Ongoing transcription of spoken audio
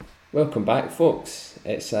Welcome back, folks.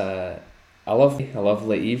 It's a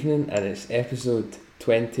lovely evening, and it's episode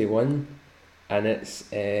 21, and it's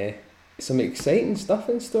some exciting stuff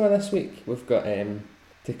in store this week. We've got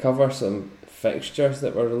to cover some fixtures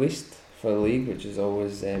that were released for the league, which is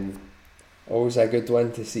always a good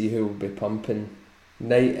one to see who will be pumping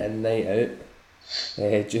night in, night out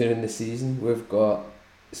during the season. We've got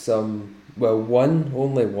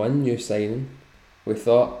only one new signing. We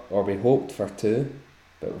thought, or we hoped for two,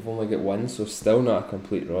 but we've only got one, so still not a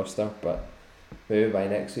complete roster, but maybe by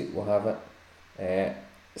next week we'll have it.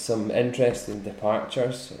 Some interesting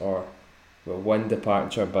departures, one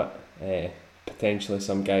departure, but potentially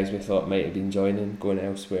some guys we thought might have been going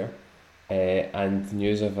elsewhere. And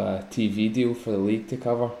news of a TV deal for the league to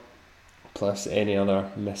cover, plus any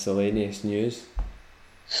other miscellaneous news.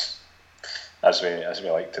 As we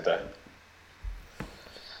like to do.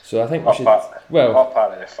 So I think we should... all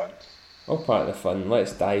part of the fun. All part of the fun.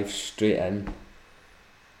 Let's dive straight in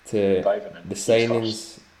to the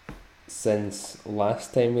signings since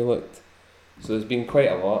last time we looked. So there's been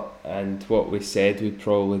quite a lot, and what we said we'd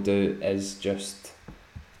probably do is just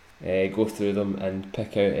go through them and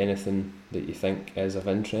pick out anything that you think is of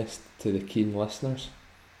interest to the keen listeners.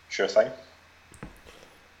 Sure thing.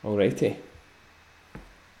 Alrighty.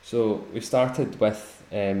 So we started with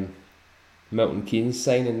Milton Keynes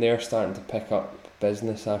signing. They're starting to pick up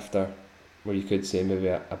business after, where you could say maybe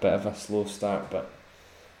a bit of a slow start, but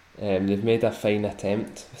they've made a fine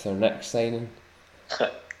attempt with their next signing.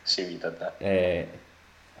 See what you did there.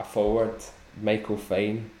 A forward, Michael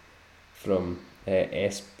Fine from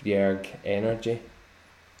Esbjerg Energy,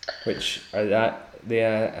 which are they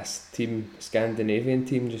a Scandinavian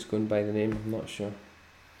team, just going by the name? I'm not sure.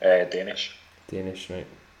 Danish. Danish, right?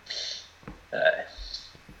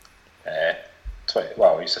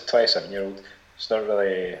 He's a 27-year-old. He's not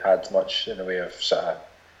really had much in the way of sort of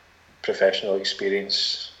professional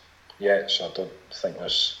experience yet, so I don't think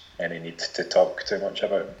there's any need to talk too much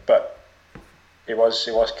about him. But he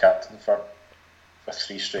was captain for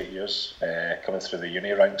 3 straight years, coming through the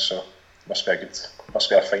uni ranks, so must be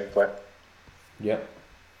a fine player. Yep.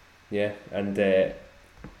 Yeah, and they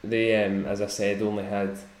as I said, only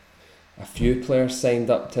had a few players signed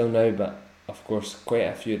up till now, but of course quite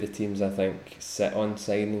a few of the teams I think sit on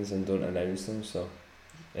signings and don't announce them, so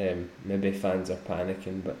maybe fans are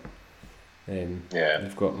panicking, but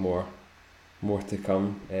they've got more to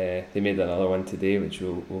come. They made another one today, which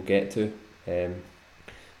we'll get to.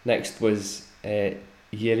 Next was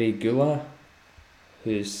Jiri Gula,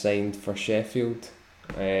 who's signed for Sheffield.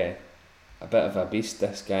 A bit of a beast,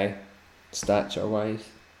 this guy, stature wise,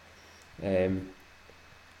 and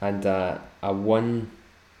a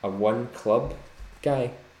one club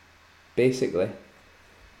guy, basically.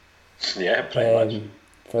 Yeah, pretty much.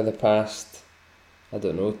 For the past, I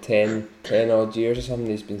don't know, 10 odd years or something,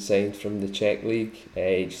 he's been signed from the Czech league,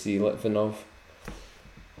 HC Litvinov.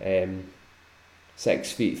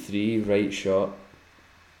 6'3", right shot,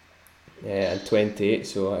 and 28,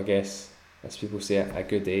 so I guess, as people say, a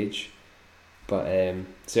good age. But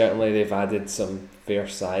certainly they've added some fair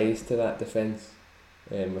size to that defence,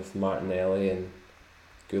 with Martinelli and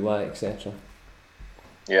Gula, etc.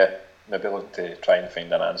 Yeah, maybe look to try and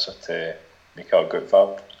find an answer to Mikael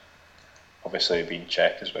Gutwald. Obviously being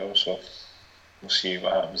Czech as well, so we'll see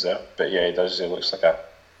what happens there. But yeah, he looks like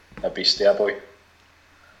a beastie boy.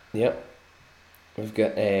 Yep. We've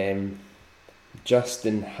got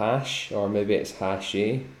Justin Hash, or maybe it's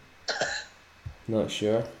Hache. Not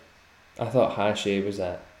sure. I thought Hache was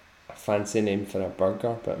a fancy name for a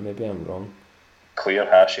burger, but maybe I'm wrong. Clear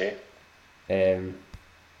Hache.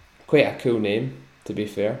 Quite a cool name, to be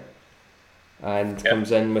fair, and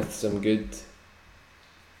comes in with some good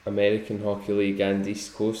American Hockey League and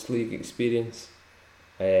East Coast League experience.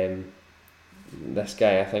 This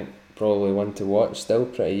guy, I think, probably one to watch. Still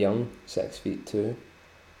pretty young, 6'2",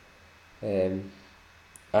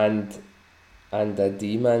 and a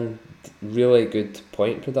D-man. Really good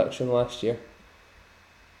point production last year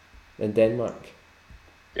in Denmark.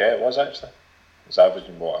 Yeah, it was actually. It was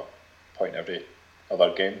averaging a point every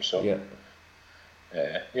other game, so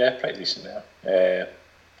pretty decent there.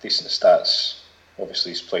 Decent stats.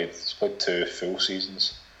 Obviously he's played 2 full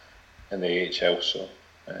seasons in the AHL, so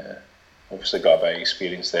obviously got a bit of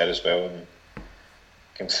experience there as well, and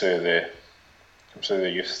came through the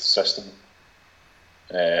youth system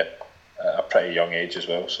at a pretty young age as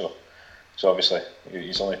well, so obviously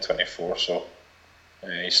he's only 24, so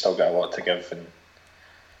he's still got a lot to give, and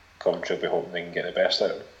Coventry will be hoping they can get the best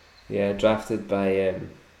out of him. Yeah, drafted by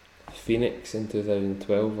Phoenix in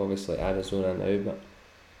 2012, obviously Arizona now, but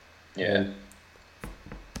yeah.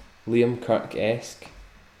 Liam Kirk-esque.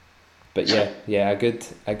 But yeah, a good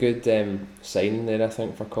signing there, I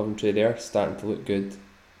think, for Coventry. They're starting to look good,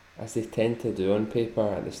 as they tend to do on paper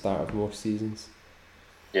at the start of most seasons.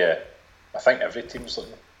 Yeah, I think every team's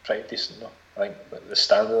looking pretty decent though. I think the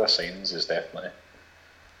standard of signings is definitely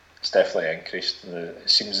increased. And it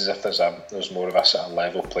seems as if there's more of a sort of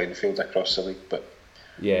level playing field across the league. But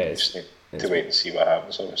Yeah, we just need to wait and see what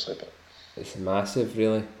happens, obviously. But it's massive,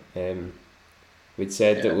 really. We'd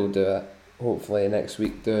said that we'll do hopefully next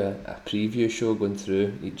week do a preview show going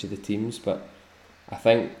through each of the teams, but I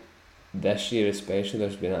think this year especially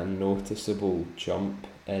there's been a noticeable jump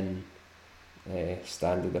in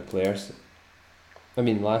standard of players. I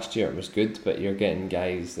mean, last year it was good, but you're getting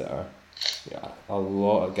guys that are a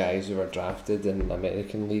lot of guys who were drafted in the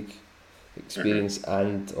American League experience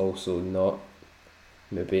and also not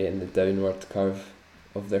maybe in the downward curve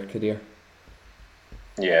of their career.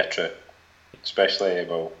 Yeah, true. Especially,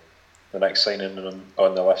 the next signing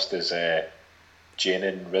on the list is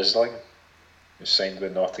Janin Risling, who signed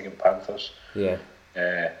with Nottingham Panthers. Yeah.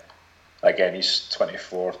 Again, he's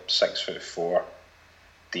 24, 6'4",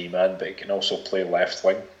 D-man, but he can also play left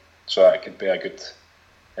wing, so that could be a good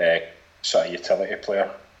sort of utility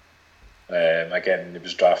player. Again, he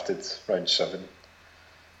was drafted round 7,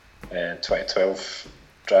 2012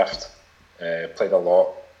 draft. Played a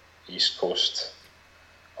lot East Coast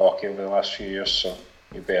hockey over the last few years, so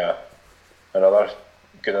he'd be another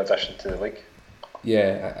good addition to the league.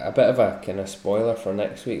 Yeah, a bit of a kind of spoiler for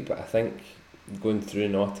next week, but I think going through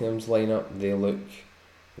Nottingham's lineup, they look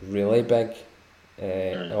really big.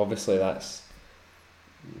 Obviously, that's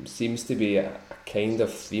seems to be a kind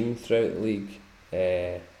of theme throughout the league.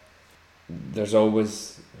 There's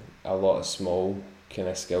always a lot of small kind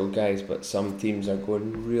of skill guys, but some teams are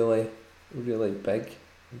going really, really big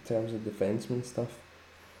in terms of defenseman stuff.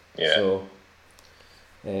 Yeah. So,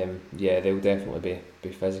 they'll definitely be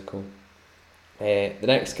physical. The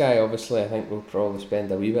next guy, obviously, I think we'll probably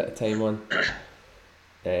spend a wee bit of time on,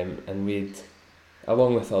 and we'd,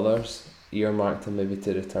 along with others, earmarked him maybe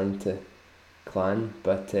to return to Clan,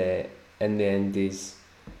 but in the end he's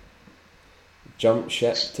jumped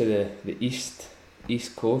ship to the east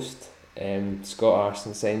coast. Scott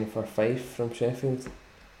Arson signing for Fife from Sheffield.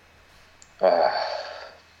 I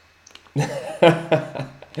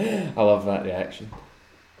love that reaction.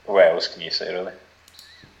 What else can you say, really?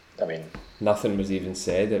 I mean, nothing was even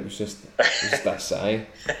said. It was just a sigh.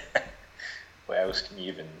 What else can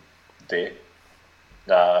you even do?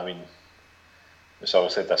 Nah, I mean, it's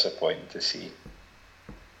obviously disappointing to see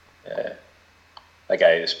a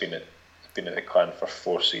guy that's been at the Clan for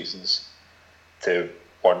 4 seasons to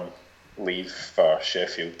one leave for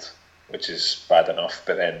Sheffield, which is bad enough,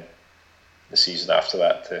 but then the season after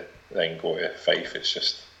that to then go to Fife, it's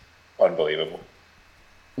just unbelievable.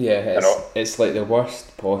 Yeah, it's like the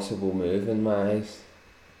worst possible move in my eyes.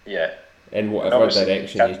 Yeah. In whatever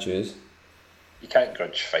direction you choose. You can't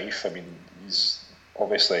grudge Fife. I mean, he's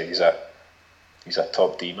a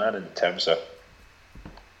top D man in terms of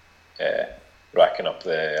racking up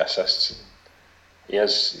the assists. He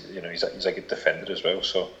is, he's a good defender as well.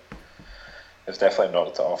 So they've definitely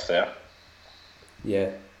knocked it off there.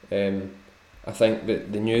 Yeah, I think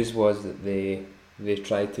that the news was that they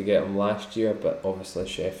tried to get him last year, but obviously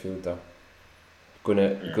Sheffield are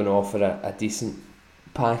gonna offer a decent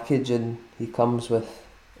package, and he comes with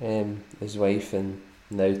his wife and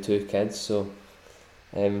now 2 kids. So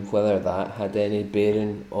whether that had any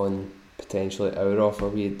bearing on potentially our offer,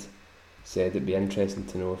 we'd said it'd be interesting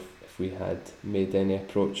to know if we had made any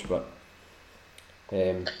approach, but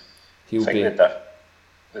he'll be.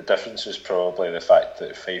 The difference was probably the fact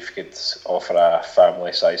that Fife could offer a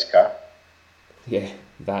family-sized car. Yeah,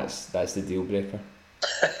 that's the deal breaker.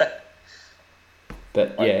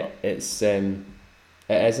 But yeah, it is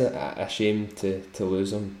a shame to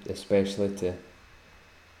lose him, especially to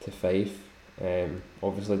Fife.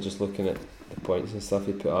 Obviously, just looking at the points and stuff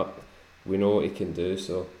he put up, we know what he can do.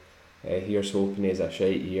 So here's hoping he has a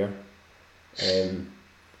shite year.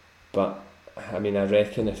 But I mean, I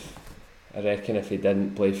reckon if he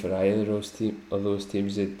didn't play for either of those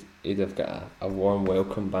teams, he'd have got a warm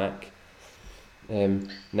welcome back.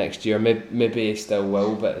 Next year, maybe he still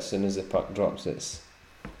will, but as soon as the puck drops, it's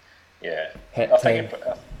hit I time. think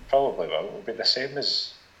it probably will. It'll be the same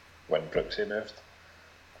as when Brooksy moved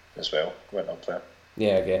as well, went up there.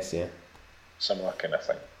 Yeah, I guess, yeah. Similar kind of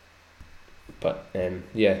thing. But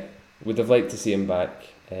would have liked to see him back,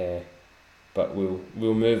 but we'll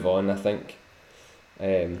move on, I think.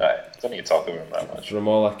 Don't need to talk about him that much. From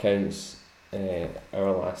all accounts,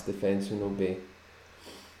 our last defenseman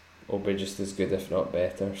will be just as good, if not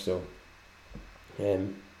better. So,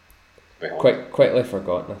 quickly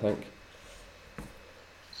forgotten, I think.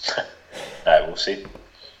 We'll see.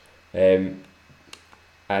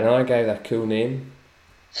 Another guy with a cool name,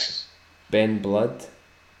 Ben Blood,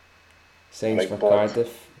 signs Big for Blood.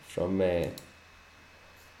 Cardiff from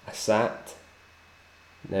Asat.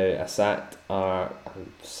 Now Asat are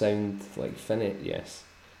sound like Finnish, yes,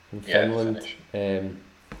 from Finland. Finnish.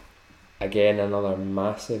 Again, another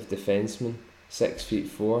massive defenceman,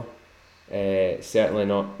 6'4". Certainly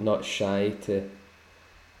not shy to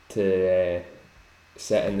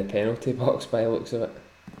sit in the penalty box by the looks of it.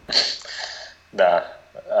 Nah,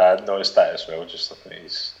 I noticed that as well, just looking at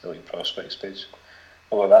his elite prospects page.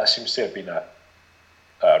 Although that seems to have been a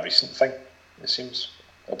recent thing, it seems.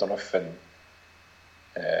 I don't know if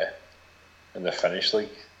in the Finnish league,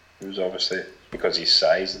 it was obviously, because he's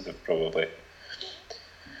size, they've probably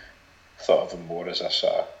thought of him more as a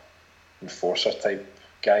sort of enforcer type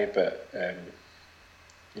guy, but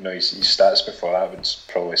his stats before that would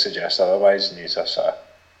probably suggest otherwise, and he's a sort of,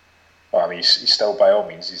 well, I mean, he's still, by all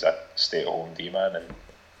means, he's a stay-at-home D-man,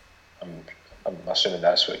 and I'm assuming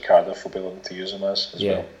that's what Cardiff will be looking to use him as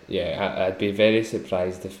well. Yeah, I'd be very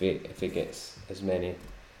surprised if he gets as many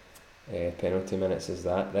penalty minutes as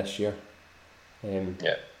that this year.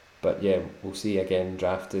 But yeah, we'll see. Again,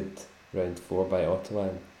 drafted round 4 by Ottawa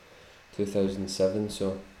in 2007,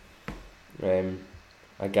 so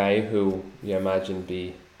a guy who you imagine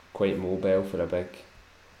be quite mobile for a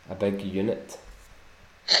big unit.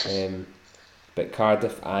 But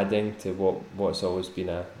Cardiff adding to what's always been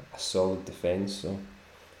a solid defence, so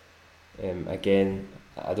again,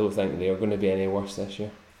 I don't think they're going to be any worse this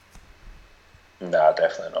year. Nah,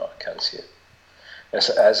 definitely not. I can't see it. It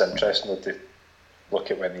is interesting to look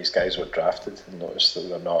at when these guys were drafted and notice that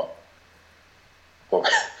they're not. Well,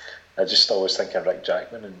 I just always think of Rick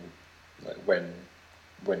Jackman, and like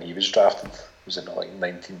when he was drafted, was it not like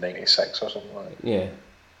 1996 or something like that? Yeah.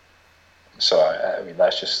 So I mean,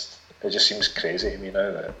 it just seems crazy to me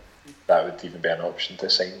now that would even be an option to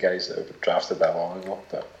sign guys that have been drafted that long ago.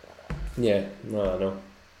 But yeah, no, I know.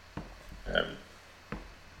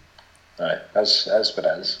 As what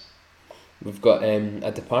it is. We've got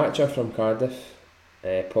a departure from Cardiff,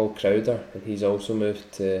 Paul Crowder, and he's also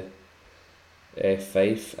moved to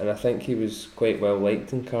Fife, and I think he was quite well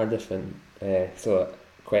liked in Cardiff, and so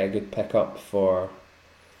quite a good pickup for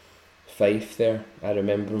Fife there. I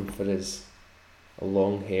remember him for his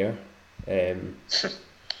long hair.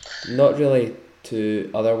 Not really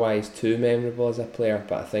too memorable as a player,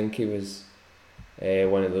 but I think he was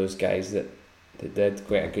one of those guys that did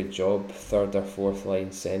quite a good job, 3rd or 4th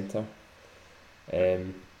line centre.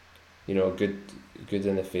 Good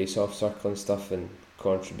in the face-off circle and stuff, and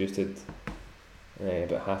contributed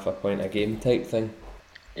about half a point a game type thing.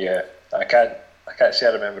 Yeah, I can't say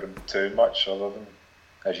I remember him too much, other than,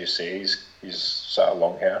 as you say, he's sort of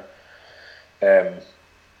long hair.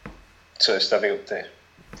 So it's difficult to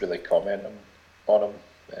really comment on him,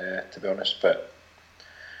 to be honest. But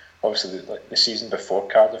obviously, the season before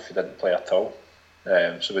Cardiff, he didn't play at all.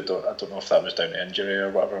 So I don't know if that was down to injury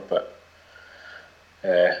or whatever. But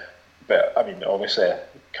I mean, obviously,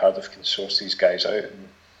 Cardiff can source these guys out, and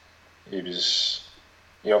he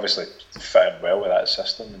obviously fit in well with that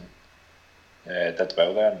system, and did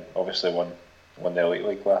well there, and obviously won the Elite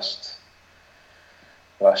League last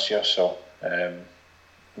year. So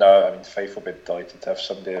no, I mean, Fife will be delighted to have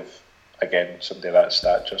somebody of that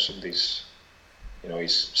stature. Somebody's,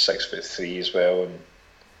 he's 6'3" as well, and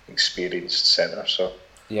experienced centre. So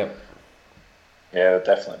yep. Yeah,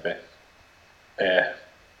 they'll definitely be.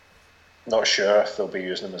 Not sure if they'll be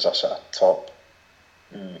using him as a sort of top,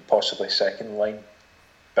 possibly second line,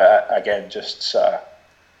 but again, just sort of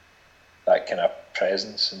that kind of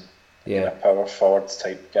presence and kind of power forward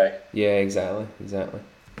type guy. Yeah, exactly.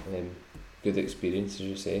 Good experience, as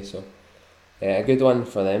you say. So a good one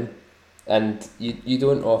for them. And you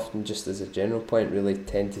don't often, just as a general point, really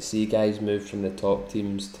tend to see guys move from the top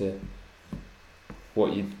teams to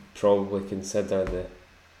what you'd probably consider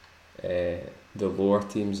the lower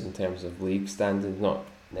teams in terms of league standings. Not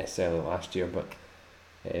necessarily last year, but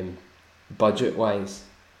budget wise,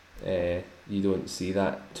 you don't see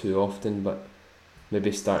that too often, but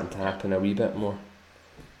maybe starting to happen a wee bit more.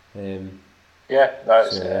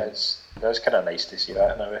 It's kind of nice to see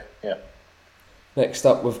that in a way. Yeah. Next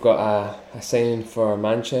up, we've got a signing for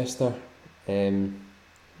Manchester. They've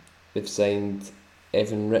signed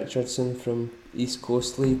Evan Richardson from East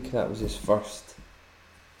Coast League. That was his first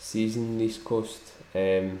season in East Coast,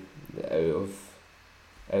 out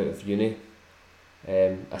of uni.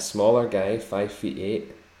 A smaller guy,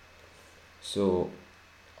 5'8", so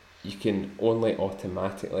you can only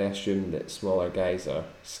automatically assume that smaller guys are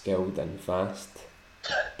skilled and fast.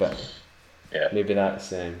 But yeah, maybe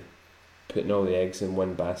that's putting all the eggs in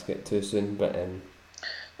one basket too soon, but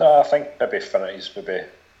no, I think maybe Finitty's maybe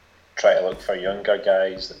try to look for younger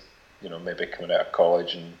guys that, maybe coming out of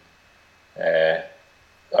college, and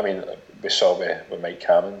I mean, we saw with Mike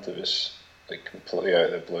Hammond, it was like completely out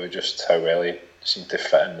of the blue just how well he seemed to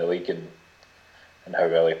fit in the league, and how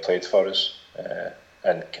well he played for us,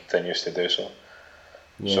 and continues to do so.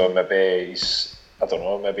 Yeah. So maybe he's, I don't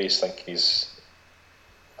know, maybe he's thinking he's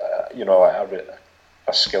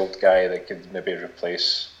a skilled guy that could maybe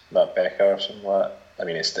replace Matt Becker or something like that. I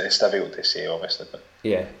mean, it's difficult to say, obviously, but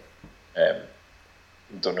yeah,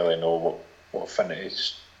 don't really know what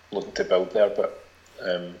Finitty's looking to build there, but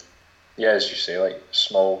yeah, as you say, like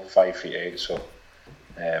small, 5'8", so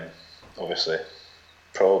obviously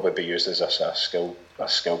probably be used as a skilled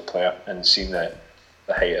player, and seeing the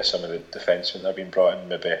height of some of the defensemen that have been brought in,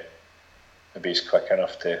 maybe he's quick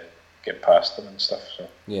enough to get past them and stuff. So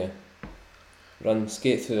yeah,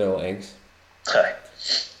 skate through the legs. Aye.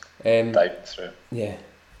 Diving through. Yeah.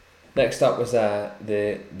 Next up was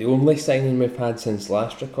the only signing we've had since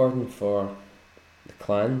last recording for the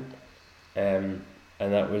Clan, and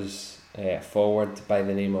that was a forward by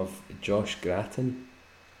the name of Josh Grattan,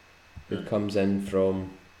 who comes in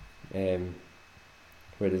from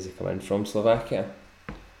where does he come in from? Slovakia,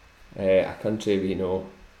 a country we know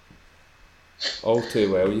all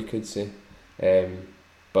too well, you could say,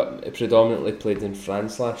 but predominantly played in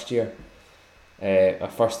France last year. Our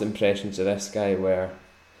first impressions of this guy were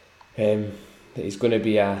that he's going to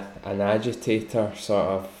be an agitator,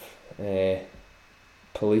 sort of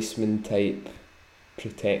policeman type,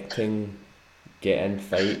 protecting, get in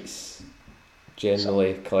fights,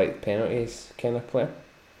 generally collect penalties kind of player.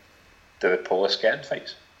 Do the Polish get in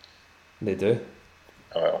fights? They do.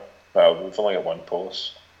 Oh well, we've only got one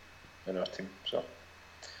Polish in our team, so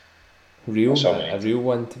a real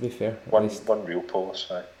one, to be fair. One real Polish,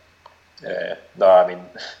 aye. No, I mean,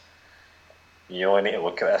 you only need to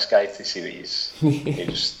look at this guy to see that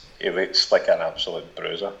he looks like an absolute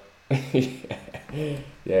bruiser.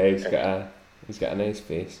 Yeah, he's got a nice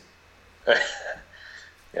face.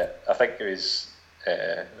 Yeah, I think it was.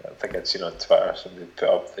 I think I'd seen on Twitter somebody put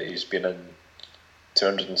up that he's been in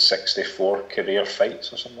 264 career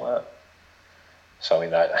fights or something like that. So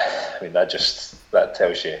that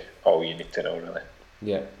tells you all you need to know, really.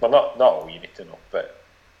 Yeah. Well, not all you need to know, but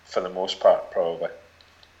for the most part, probably.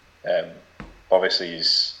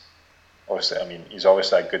 He's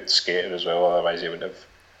obviously a good skater as well. Otherwise, he wouldn't have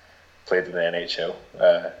played in the NHL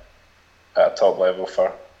at a top level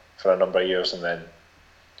for a number of years, and then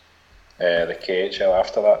the KHL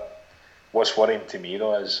after that. What's worrying to me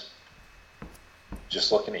though is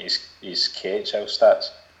just looking at his KHL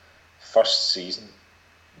stats. First season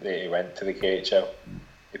that he went to the KHL,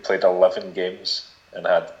 he played 11 games and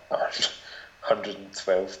had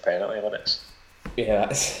 112 penalty minutes. Yeah,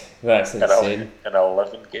 that's insane. In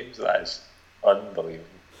 11 games, that is unbelievable.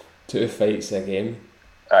 2 fights a game.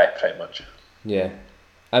 Aye, pretty much. Yeah,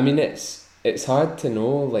 I mean it's hard to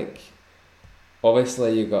know. Like,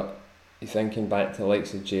 obviously you're thinking back to the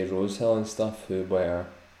likes of Jay Rosehill and stuff, who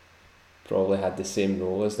probably had the same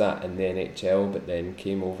role as that in the NHL, but then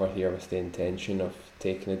came over here with the intention of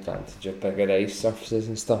taking advantage of bigger ice surfaces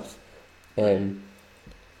and stuff. Because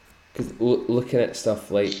looking at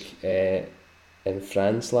stuff like in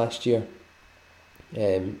France last year,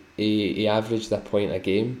 he averaged a point a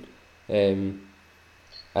game, and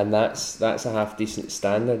that's a half decent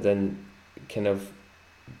standard. And kind of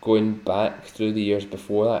going back through the years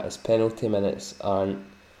before that, his penalty minutes aren't,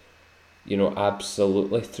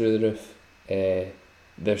 absolutely through the roof.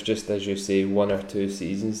 There's just, as you say, 1 or 2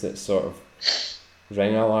 seasons that sort of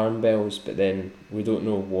ring alarm bells, but then we don't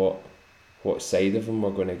know what side of him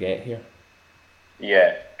we're going to get here.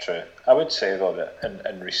 Yeah, true. I would say though that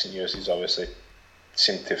in recent years he's obviously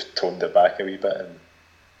seemed to have toned it back a wee bit,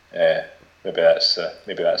 and maybe that's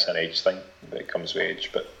an age thing that comes with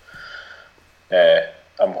age. But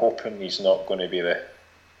I'm hoping he's not going to be the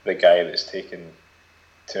guy that's taken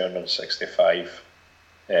 265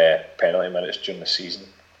 penalty minutes during the season.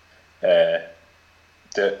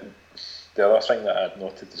 The other thing that I'd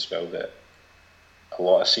noted as well, that a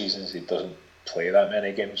lot of seasons he doesn't play that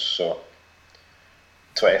many games. So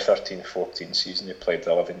 2013-14 season he played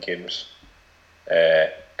 11 games.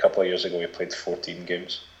 A couple of years ago he played 14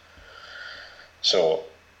 games. So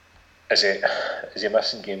is he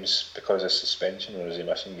missing games because of suspension, or is he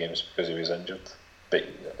missing games because he was injured? But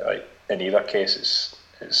like in either case,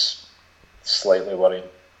 it's slightly worrying.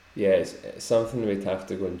 Yeah, it's something we'd have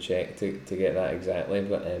to go and check to get that exactly.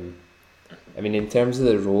 But I mean, in terms of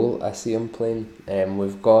the role I see him playing,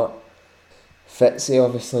 we've got Fitzy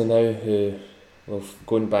obviously now, who well,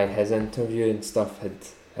 going by his interview and stuff,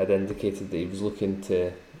 had indicated that he was looking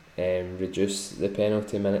to reduce the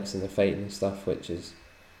penalty minutes in the fight and stuff, which is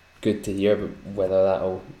good to hear. But whether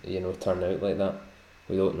that'll turn out like that,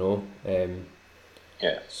 we don't know.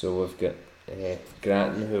 Yeah. So we've got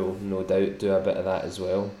Grattan, who will no doubt do a bit of that as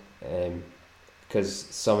well. Because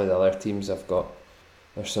some of the other teams have got,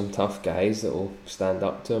 there's some tough guys that will stand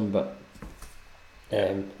up to him, but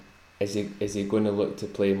is he going to look to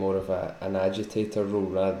play more of an agitator role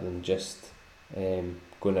rather than just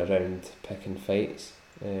going around picking fights?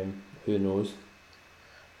 Who knows?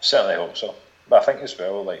 Certainly hope so. But I think as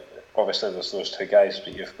well, like obviously there's those two guys,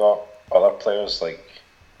 but you've got other players like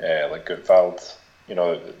Gutwald,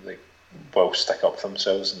 they will stick up for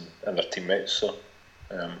themselves and their teammates. So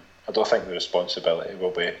I don't think the responsibility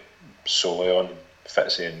will be solely on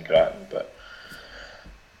Fitzy and Grattan, but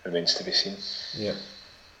remains to be seen.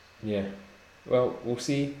 Yeah. Well, we'll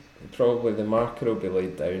see. Probably the marker will be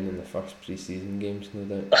laid down in the first pre-season games, no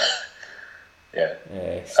doubt. Yeah.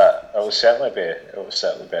 It will certainly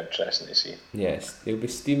be interesting to see. Yes, they'll be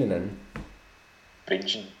steaming in.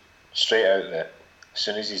 Brangin, straight out there, as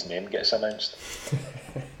soon as his name gets announced,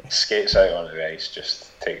 skates out onto the ice,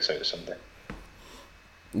 just takes out somebody.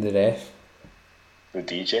 The ref. The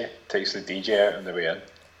DJ takes the DJ out on the way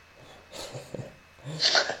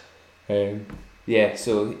in. Yeah,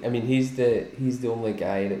 so I mean he's the only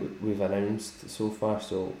guy that we've announced so far.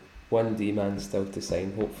 So one D-man still to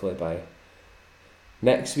sign. Hopefully by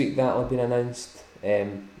next week that'll have been announced.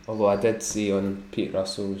 Although I did see on Pete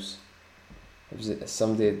Russell's,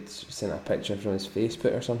 somebody had sent a picture from his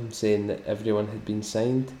Facebook or something saying that everyone had been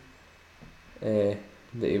signed. That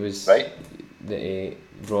he was right. That a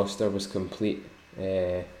roster was complete.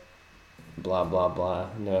 Blah blah blah.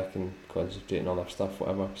 Now I can concentrate on other stuff,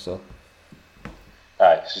 whatever. So.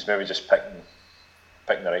 Aye, so he's maybe just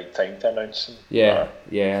picking the right time to announce him. Yeah,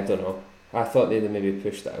 I don't know. I thought they'd maybe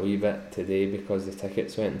pushed it a wee bit today because the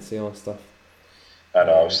tickets went on sale and stuff. I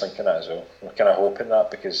know, I was thinking that as well. We're kind of hoping that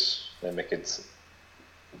because then we could,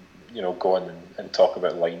 go on and talk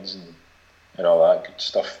about lines and all that good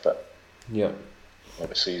stuff. But yeah,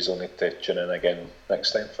 obviously he's only to tune in again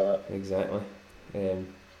next time for that. Exactly.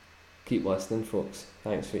 Keep listening, folks.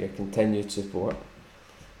 Thanks for your continued support.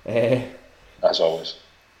 As always.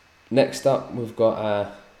 Next up, we've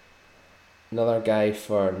got another guy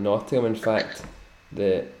for Nottingham. In fact,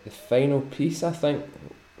 the final piece, I think,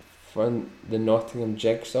 for the Nottingham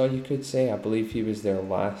jigsaw, you could say. I believe he was their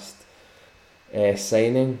last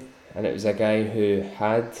signing, and it was a guy who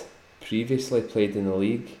had previously played in the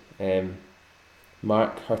league.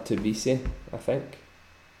 Mark Hurtubise, I think,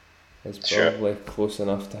 is probably close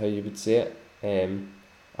enough to how you would say it.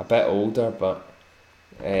 A bit older, but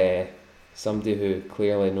somebody who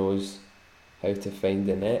clearly knows how to find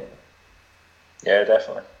the net. Yeah,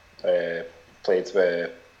 definitely. Played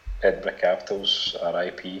with Edinburgh Capitals,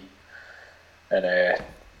 RIP, in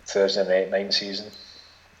 2008-9 season.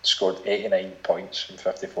 Scored 89 points in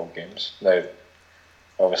 54 games. Now,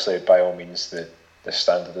 obviously, by all means, the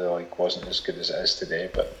standard of the league wasn't as good as it is today,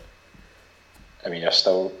 but I mean, you're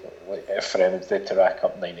still, for anybody to rack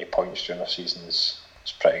up 90 points during a season is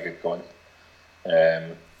pretty good going.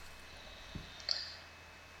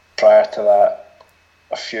 Prior to that,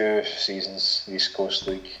 a few seasons East Coast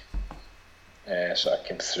League, so I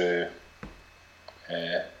came through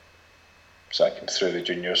the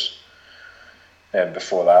juniors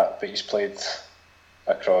before that, but he's played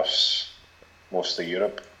across most of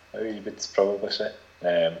Europe, you would probably say,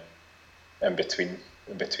 in between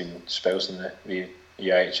spells in the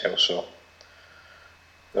EIHL. So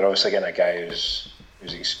they're obviously getting a guy who's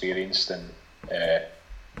experienced and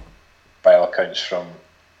by all accounts from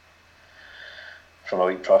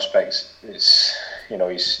elite prospects, it's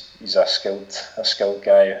he's a skilled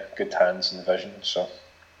guy, good hands and vision. So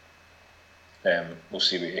we'll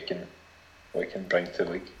see what he can bring to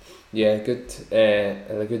the league. Yeah, good.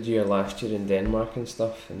 Had a good year last year in Denmark and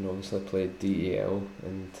stuff, and obviously played DEL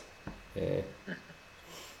and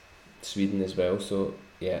Sweden as well. So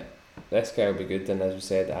yeah, this guy will be good, and as we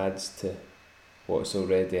said, adds to what's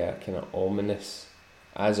already a kind of ominous,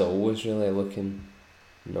 as always, really looking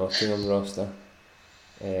Nottingham roster.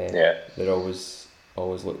 They're always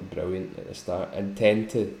look brilliant at the start and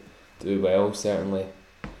tend to do well, certainly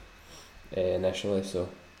initially. So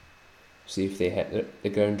see if they hit the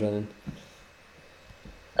ground running.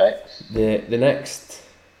 Right. The next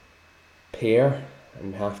pair,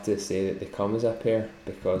 and have to say that they come as a pair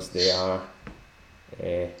because they are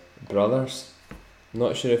brothers. I'm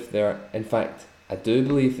not sure if they're, in fact, I do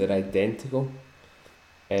believe they're identical.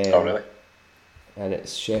 Oh really? And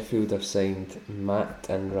it's Sheffield have signed Matt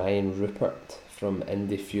and Ryan Rupert from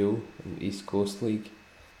Indy Fuel in the East Coast League.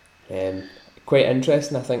 Quite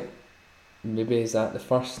interesting, I think. Maybe is that the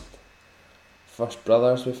first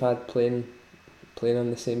brothers we've had playing on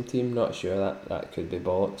the same team? Not sure, that could be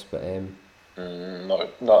bollocks, but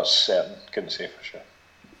not certain. Couldn't say for sure.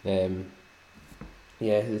 Yeah,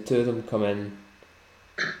 the two of them come in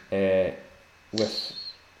with,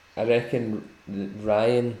 I reckon,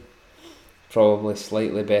 Ryan probably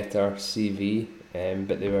slightly better CV,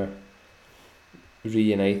 but they were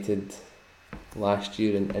reunited last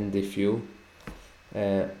year in Indy Fuel,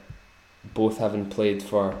 both having played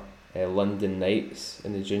for London Knights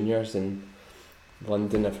in the juniors, and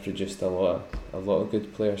London have produced a lot of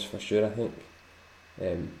good players for sure, I think.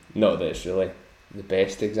 Not that it's really the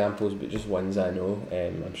best examples, but just ones I know.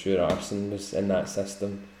 I'm sure Arson was in that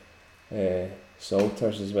system.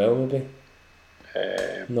 Salters as well, maybe.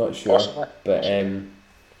 Not sure, Possibly. but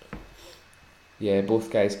yeah,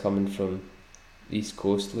 both guys coming from East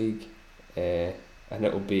Coast League, and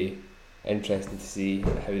it'll be interesting to see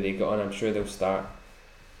how they get on. I'm sure they'll start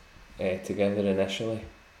together initially.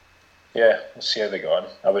 Yeah, we'll see how they go on.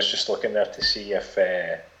 I was just looking there to see if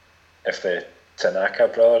the Tanaka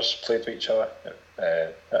brothers played with each other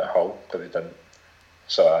at Hull, but they didn't.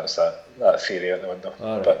 So that's that theory out the window.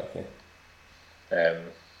 All right, but okay.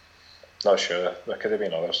 Not sure. There could have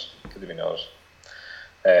been others.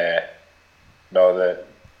 No, the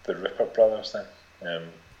Rupert brothers then.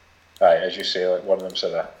 Aye, as you say, like one of them's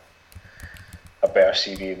had a better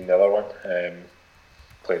CV than the other one.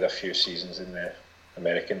 Played a few seasons in the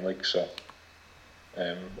American League, so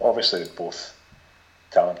obviously they're both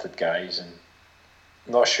talented guys. And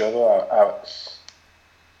I'm not sure though.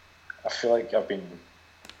 I feel like I've been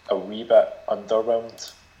a wee bit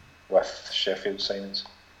underwhelmed with Sheffield signings,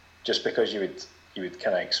 just because you would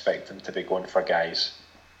kind of expect them to be going for guys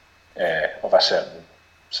of a certain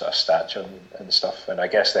sort of stature and stuff, and I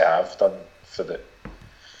guess they have done for the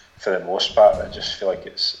most part. I just feel like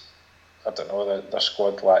I don't know, their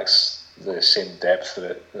squad lacks the same depth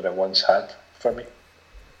that it once had for me.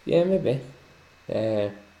 Yeah, maybe.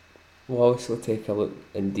 We'll obviously take a look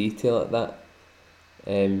in detail at that,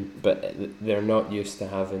 but they're not used to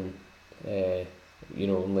having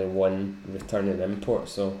only one returning import,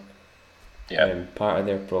 so yeah. Part of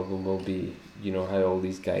their problem will be how all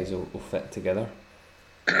these guys will fit together.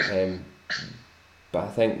 But I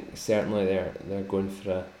think certainly they're going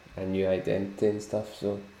for a new identity and stuff,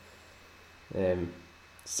 so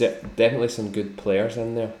definitely some good players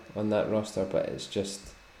in there on that roster, but it's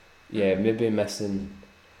just maybe missing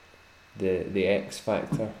the X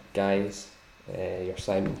factor guys, your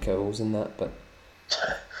Simon Cowells and that, but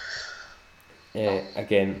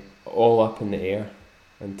again, all up in the air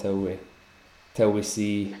until we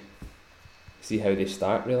see how they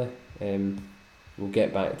start, really. We'll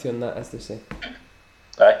get back to you on that, as they say.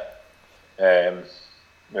 Aye.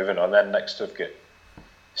 Moving on then, next we've got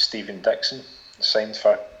Stephen Dixon, signed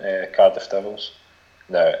for Cardiff Devils.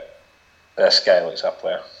 Now, this guy looks a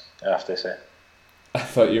player, I have to say. I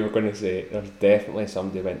thought you were going to say there's definitely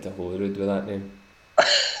somebody went to Holyrood with that name.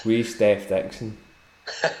 Wee Steph Dixon.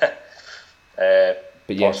 But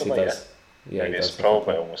yes, possibly, he does. Yeah, maybe he it's does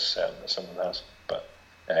probably almost certain that someone has. But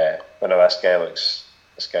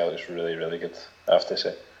this guy looks really, really good, I have to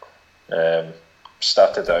say.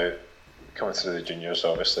 Started out coming through the juniors,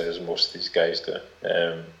 obviously, as most of these guys do.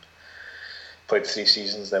 Played 3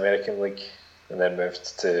 seasons in the American League, and then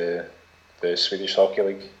moved to the Swedish Hockey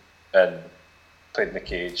League, and played in the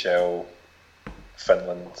KHL,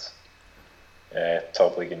 Finland,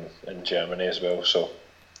 top league in Germany as well. So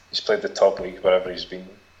he's played the top league wherever he's been,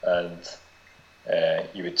 and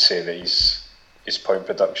you would say that his point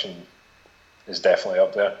production is definitely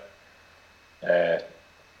up there,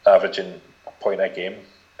 averaging a point a game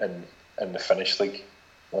in the Finnish league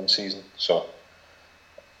one season. So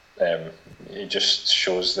he just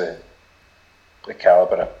shows the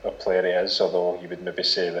calibre of player he is, although you would maybe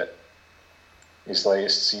say that his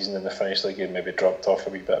latest season in the Finnish league he maybe dropped off a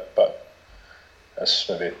wee bit, but that's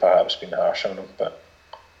maybe perhaps been harsh on him. But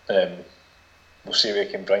we'll see what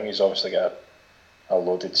he can bring. He's obviously got a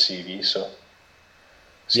loaded CV, so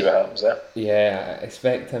see what happens there. Yeah, I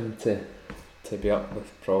expect him to be up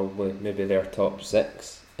with probably maybe their top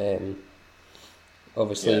 6.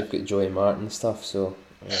 Obviously you've got Joey Martin and stuff, so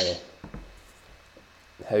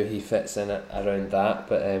how he fits in it around that,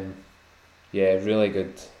 but really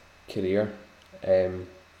good career, and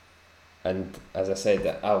as I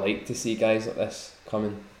said, I like to see guys like this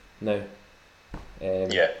coming now.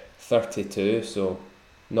 32, so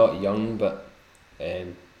not young, but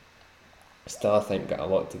still I think got a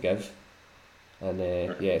lot to give, and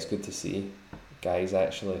it's good to see guys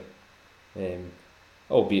actually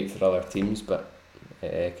albeit for other teams, but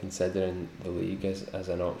considering the league as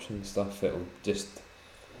an option and stuff, it'll just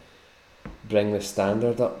bring the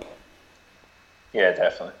standard up. Yeah,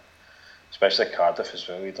 definitely. Especially Cardiff as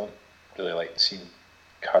well. We don't really like seeing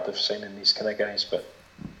Cardiff signing these kind of guys, but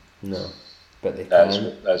no, but they that's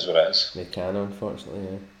can. That's what it is. They can,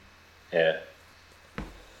 unfortunately. Yeah.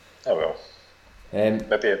 Oh well.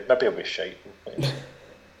 Maybe it'll be shite.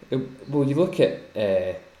 Well, you look at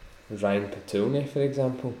Ryan Petone, for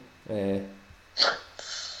example. I'd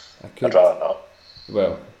rather not.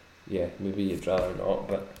 Well, yeah, maybe you'd rather not,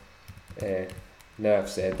 but now I've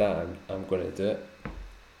said that, I'm going to do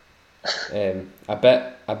it. A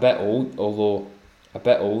bit old, although a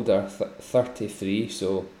bit older, 33,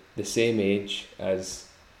 so the same age as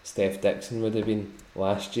Steph Dixon would have been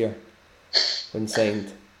last year when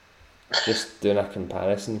signed. Just doing a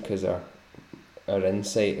comparison because our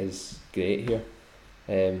insight is great here.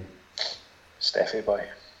 Steffi boy.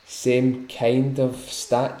 Same kind of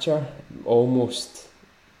stature, almost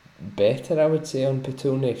better, I would say, on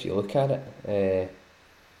Petone if you look at it.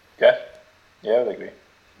 Yeah, I would agree.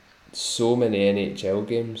 So many NHL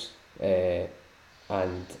games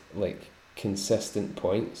and like consistent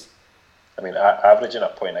points. I mean, averaging a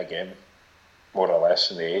point a game, more or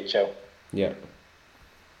less, in the AHL. Yeah.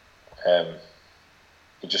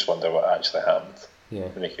 You just wonder what actually happened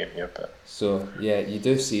when he came here. But so yeah, you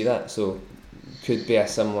do see that. So could be a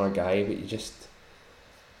similar guy, but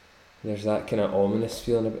there's that kind of ominous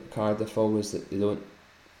feeling about Cardiff always, that they don't,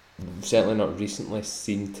 certainly not recently,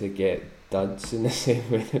 seem to get duds in the same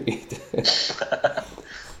way that we do.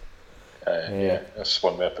 Yeah, that's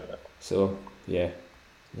one way of putting it. So yeah,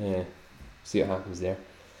 see what happens there.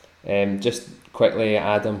 Just quickly,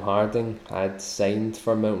 Adam Harding had signed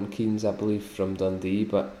for Milton Keynes, I believe, from Dundee,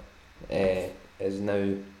 but was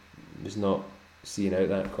not seeing out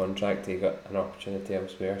that contract. He got an opportunity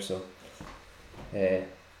elsewhere, so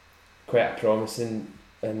quite a promising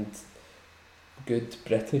and good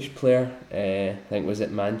British player. I think was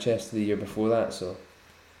at Manchester the year before that, so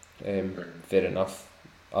fair enough.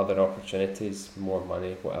 Other opportunities, more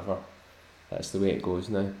money, whatever. That's the way it goes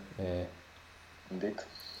now. Indeed.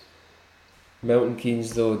 Milton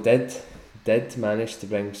Keynes though did manage to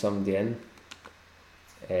bring somebody in,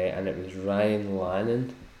 and it was Ryan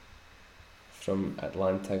Lannon from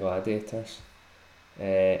Atlanta Gladiators.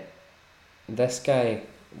 This guy,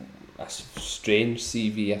 a strange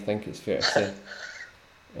CV, I think it's fair to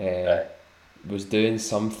say, was doing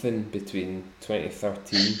something between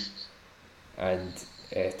 2013 and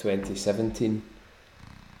 2017,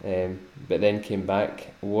 but then came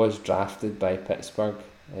back, was drafted by Pittsburgh.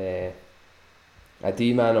 A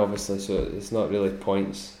D-man, obviously, so it's not really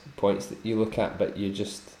points that you look at, but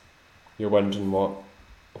you're wondering what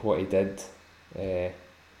he did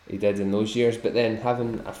in those years. But then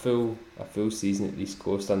having a full season at East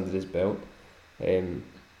Coast under his belt,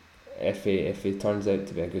 if he turns out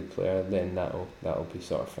to be a good player, then that'll be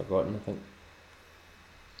sort of forgotten, I think.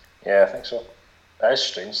 Yeah, I think so. That is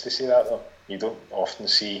strange to see that though. You don't often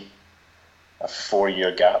see a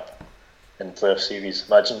 4-year gap in player series.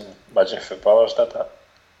 Imagine footballers did that.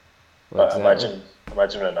 Well, but exactly.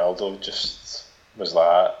 imagine Ronaldo just was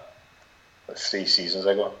like 3 seasons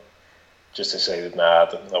ago. Just decided, I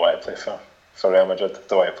don't want to play for Real Madrid. I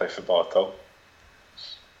don't want to play football at all.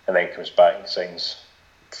 And then comes back and signs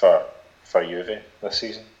for Juve this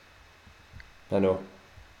season. I know.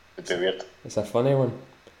 It'd be weird. It's a funny one.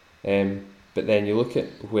 But then you look at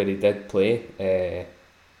where he did play,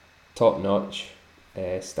 top notch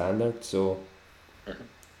standard, so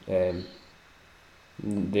they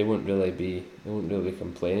won't really be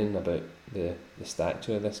complaining about the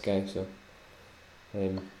stature of this guy. So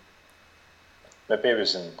maybe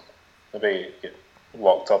he get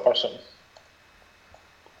locked up or something.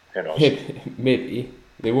 Who knows? Maybe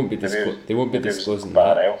they won't be disclosing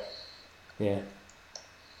that. Yeah,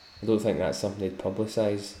 I don't think that's something they'd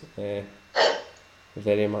publicise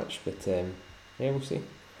very much, but yeah, we'll see.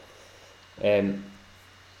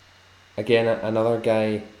 Again, another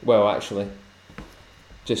guy. Well, actually,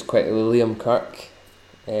 just quickly, Liam Kirk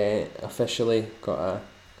officially got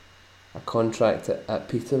a contract at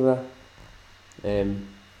Peterborough,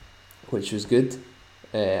 which was good.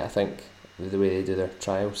 I think the way they do their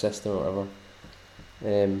trial system or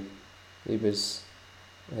whatever. He was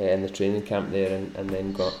in the training camp there and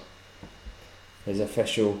then got his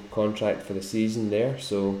official contract for the season there,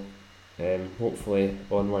 so hopefully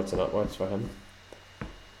onwards and upwards for him.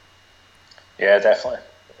 Yeah, definitely.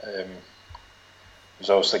 It was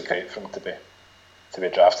obviously great for him to be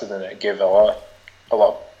drafted, and it gave a lot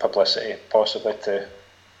of publicity possibly to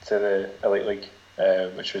the Elite League,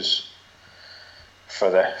 which was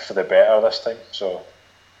for the better this time. So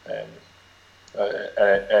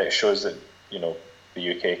it shows that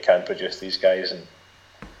the UK can produce these guys, and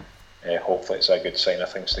hopefully it's a good sign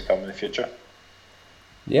of things to come in the future.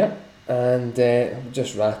 Yeah, and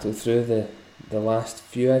just rattle through the last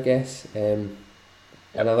few, I guess.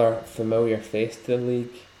 Another familiar face to the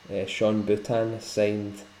league, Sean Boutan,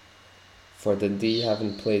 signed for Dundee,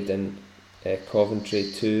 having played in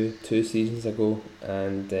Coventry two seasons ago,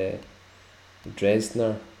 and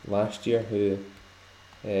Dresdner last year, who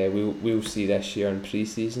we'll see this year in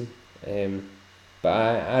pre-season. But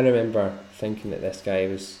I remember thinking that this guy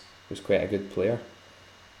was quite a good player,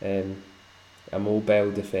 a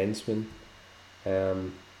mobile defenceman,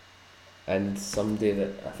 and somebody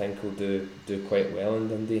that I think will do quite well in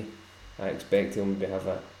Dundee. I expect he'll maybe have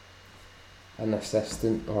an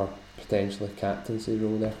assistant or potentially captaincy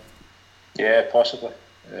role there. Yeah, possibly.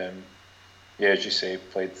 As you say,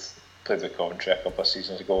 played with Coventry a couple of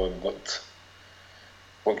seasons ago and looked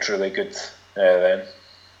really good then.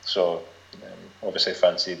 So obviously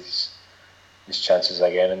fancied his chances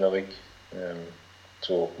again in the league.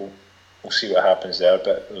 So we'll see what happens there.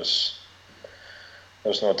 But there's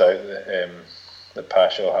no doubt that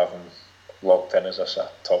Pasha will have him locked in as a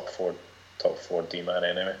top four D man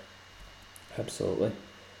anyway. Absolutely.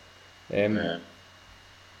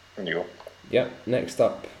 Yeah. Next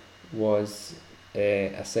up was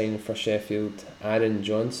a signing for Sheffield, Aaron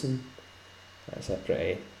Johnson. That's a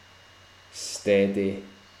pretty steady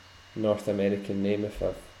North American name if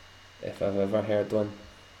I've ever heard one.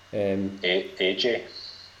 AJ.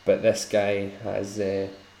 But this guy has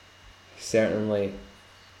certainly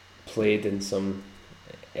played in some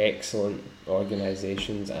excellent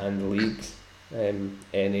organisations and leagues,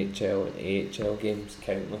 NHL and AHL games,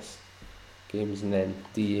 countless games, and then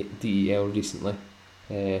DEL recently.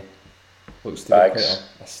 Looks to be quite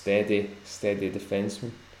a steady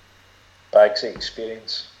defenceman. Bags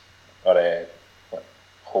experience, or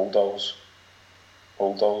Holdall's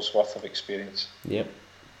worth of experience. Yep.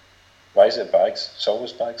 Why is it bags? It's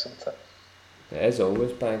always bags, isn't it? It is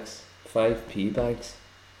always bags. 5p bags.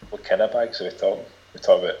 What kind of bags are we talking? We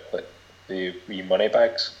talk about like the wee money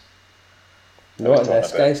bags. Not in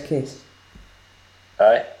this guy's case.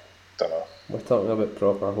 Aye, don't know. We're talking about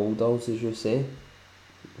proper Holdalls, as you say.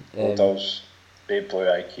 Holdalls, big blue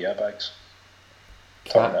IKEA bags.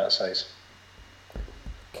 Talking that size.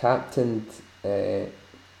 Captained in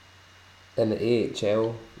the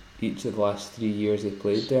AHL each of the last 3 years he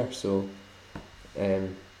played there, so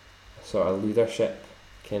sort of leadership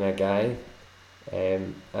kind of guy,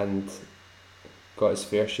 and got his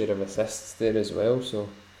fair share of assists there as well. So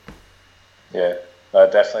yeah,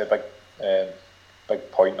 definitely a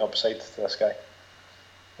big point upside to this guy.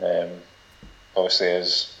 Obviously,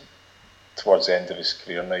 is towards the end of his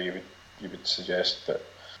career now, you would suggest, but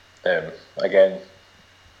again,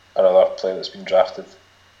 another player that's been drafted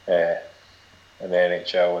in the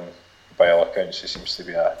NHL, and by all accounts he seems to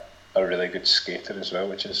be a really good skater as well,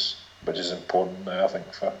 which is important now, I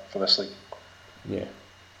think, for this league. Yeah,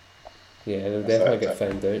 they'll definitely get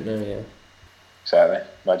found out now. Yeah, exactly.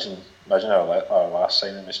 Imagine our last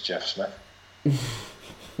signing was Jeff Smith.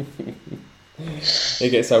 He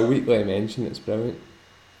gets a weekly mention. It's brilliant.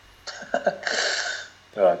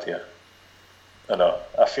 Oh dear. I know.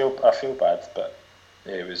 I feel bad, but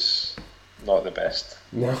it was not the best.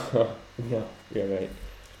 No, you're right.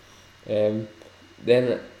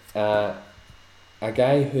 Then a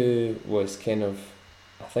guy who was kind of,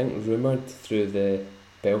 I think, rumoured through the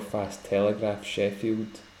Belfast Telegraph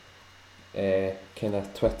Sheffield kind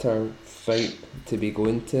of Twitter fight to be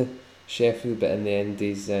going to Sheffield, but in the end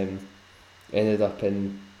he's ended up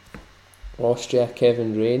in Austria.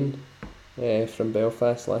 Kevin Rain from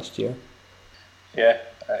Belfast last year. Yeah,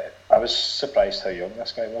 I was surprised how young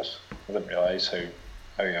this guy was. I didn't realise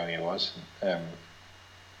how young he was.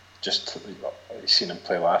 Just seen him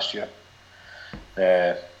play last year.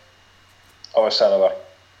 Obviously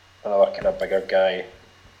another kind of bigger guy,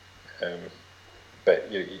 but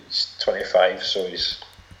he's 25, so he's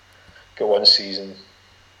got one season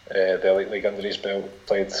the Elite League under his belt.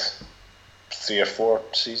 Played 3 or 4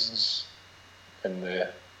 seasons in the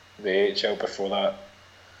AHL before that.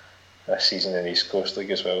 A season in the East Coast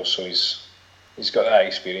League as well, so he's got that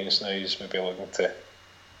experience now. He's maybe looking to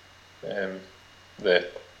the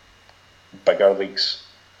bigger leagues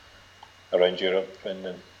around Europe,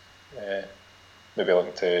 and maybe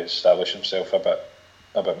looking to establish himself a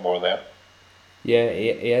bit more there. Yeah, he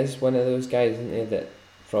is one of those guys, isn't he, that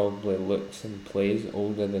probably looks and plays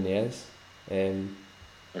older than he is.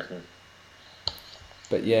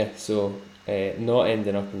 But yeah, so not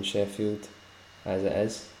ending up in Sheffield as it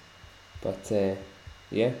is, but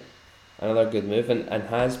Yeah, another good move, and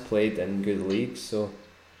has played in good leagues, so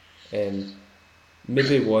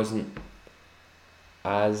maybe wasn't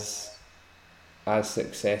as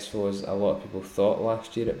successful as a lot of people thought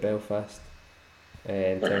last year at Belfast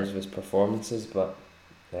in terms of his performances, but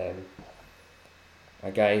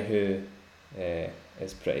a guy who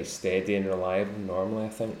is pretty steady and reliable normally, I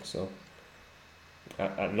think, so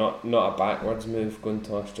not a backwards move going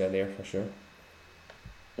to Australia for sure.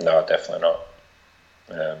 No, definitely not.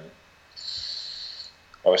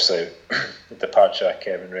 Obviously, the departure of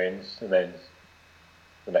Kevin Rain, and then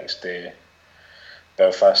the next day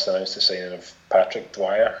Belfast announced the signing of Patrick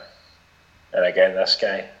Dwyer, and again this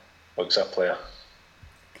guy looks a player.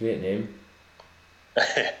 Great name.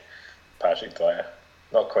 Patrick Dwyer,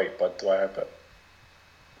 not quite Bud Dwyer, but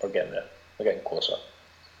we're getting there. We're getting closer.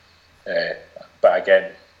 But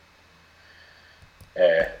again,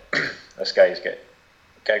 this guy's got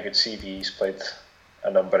a good CV. He's played a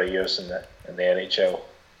number of years in the NHL,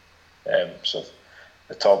 so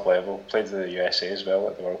the top level. Played with the USA as well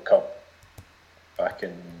at the World Cup back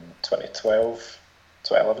in 2012.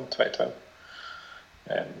 So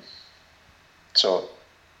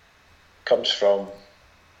coming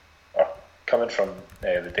from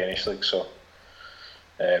the Danish league, so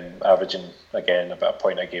averaging again about a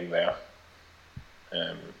point a game there.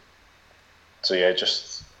 So yeah,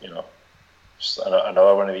 just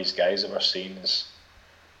another one of these guys that we're seeing is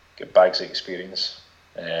get bags of experience,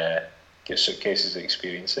 get suitcases of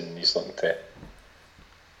experience, and he's looking to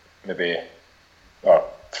maybe, or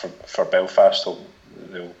for Belfast, hope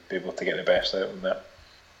they'll be able to get the best out of him there.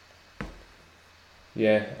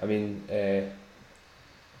 Yeah, I mean,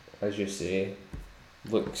 as you say,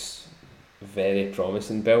 looks very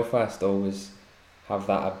promising. Belfast always have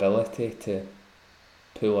that ability to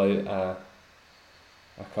pull out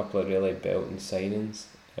a couple of really belting signings,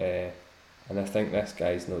 and I think this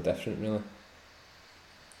guy's no different really.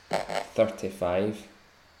 35,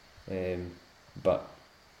 but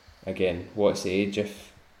again, what's the age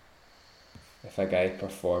if a guy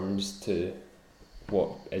performs to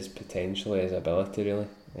what is potentially his ability really?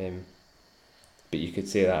 But you could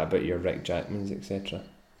say that about your Rick Jackmans, etc.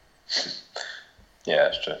 Yeah,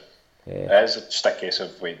 that's true. It is just a case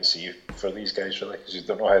of wait and see for these guys really, because you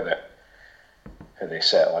don't know how they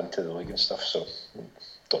settle into the league and stuff, so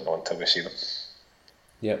don't know until we see them.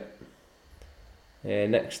 Yep.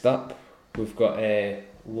 Next up, we've got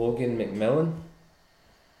Logan McMillan.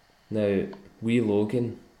 Now, wee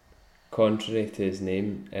Logan, contrary to his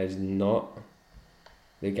name, is not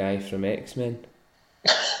the guy from X-Men.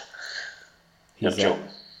 You're joking.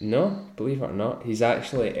 No, believe it or not, he's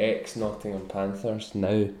actually ex-Nottingham Panthers,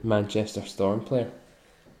 now Manchester Storm player.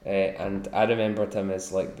 And I remembered him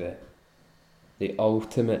as like the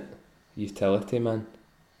ultimate utility man.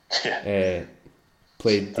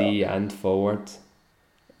 Played D and forward.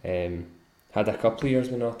 Had a couple of years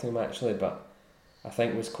with Nottingham actually, but I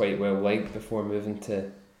think was quite well liked before moving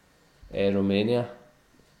to Romania.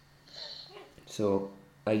 So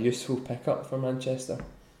a useful pickup for Manchester.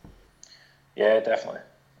 Yeah, definitely.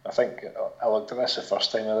 I think I looked at this the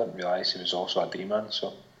first time. I didn't realise he was also a D-man,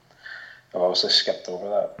 so I've obviously skipped over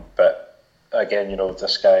that. But again,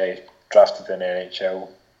 this guy drafted in NHL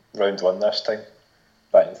round 1 this time,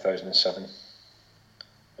 back in 2007.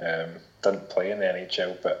 Didn't play in the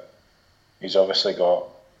NHL, but he's obviously got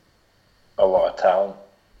a lot of talent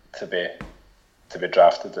to be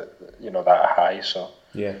drafted at that high. So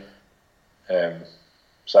yeah.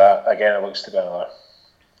 So that, again, it looks to be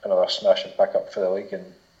another smashing pickup for the league,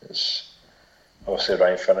 and it's obviously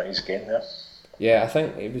Ryan Finnerty's gain there. Yeah, I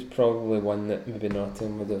think it was probably one that maybe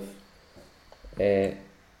Nottingham would have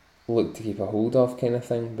looked to keep a hold of, kind of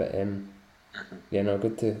thing. But yeah, no,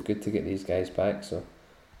 good to get these guys back. So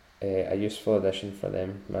a useful addition for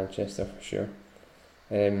them, Manchester for sure.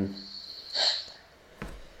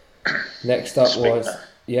 Next up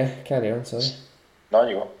carry on. Sorry. No,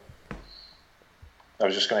 you go. I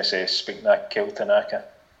was just going to say, speaking of Kale Tanaka.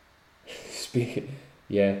 Speaking of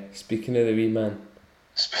the wee man.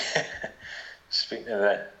 Speaking of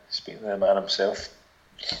the man himself,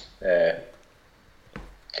 Kale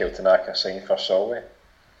Tanaka signing for Solway.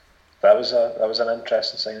 That was an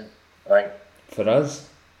interesting signing, I think. For us.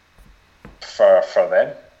 For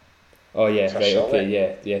them. Oh yeah, for right. Solway.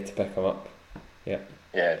 Okay, yeah, to pick him up. Yeah.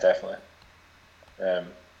 Yeah, definitely.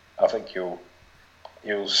 I think he'll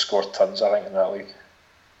score tons, I think, in that league.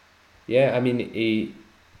 Yeah, I mean,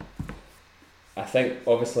 I think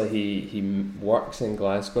obviously he works in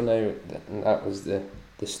Glasgow now, and that was the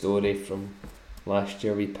story from last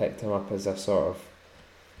year. We picked him up as a sort of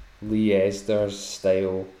Lee Esders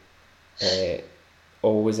style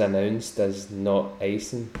always announced as not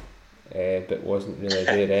icing, but wasn't really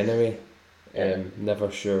there anyway.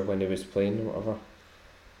 Never sure when he was playing or whatever.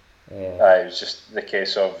 It was just the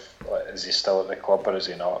case of, is he still at the club or is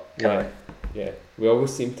he not? Yeah. We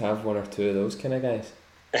always seem to have one or two of those kind of guys.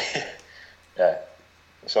 Yeah.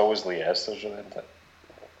 It's always Lee Esther's, isn't it?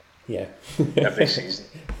 Yeah. Every season.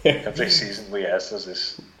 Every season Lee Esther's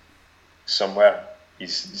is somewhere.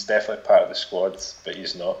 He's definitely part of the squad, but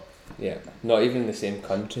he's not. Yeah. Not even the same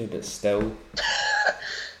country, but still.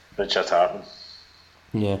 Richard Hartman.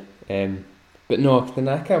 Yeah. But no,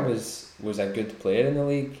 Tanaka was a good player in the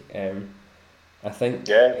league. I think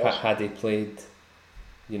had he played,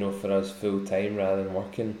 for us full time rather than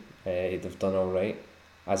working, he'd have done all right.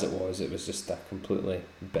 As it was just a completely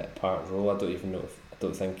bit part role. I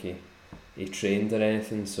don't think he trained or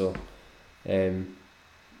anything. So, there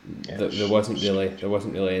wasn't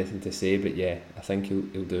really anything to say. But yeah, I think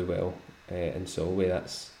he'll do well in Solway.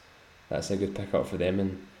 That's a good pick up for them,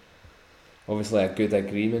 and obviously a good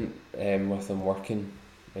agreement with him working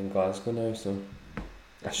in Glasgow now. So,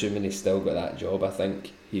 assuming he's still got that job, I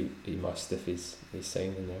think he must if he's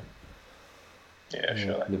signing there. Yeah,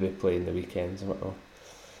 sure. Maybe playing the weekends or whatever.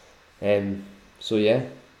 So yeah,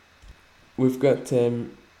 we've got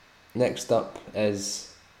next up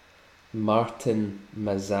is Martin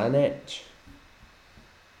Mazanec.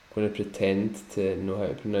 I'm going to pretend to know how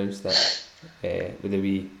to pronounce that with the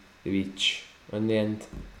wee ch on the end.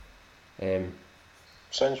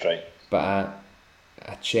 Sounds right. But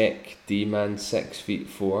a Czech D-man, 6'4",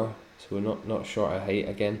 so we're not short of height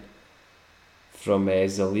again. From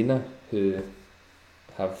Zelina, who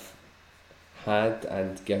have had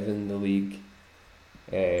and given the league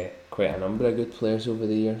quite a number of good players over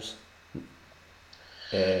the years.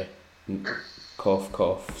 Cough,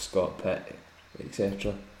 cough, Scott Pitt,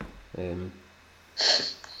 etc.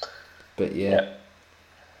 But yeah.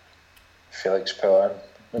 Felix Pillan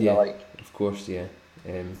and the like. Of course, yeah.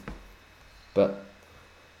 But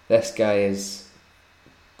this guy has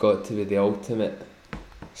got to be the ultimate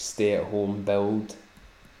stay-at-home build.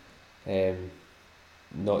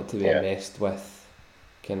 Not to be messed with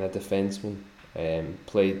kind of defenceman.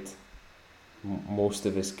 Played most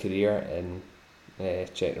of his career in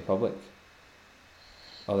Czech Republic,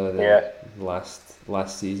 other than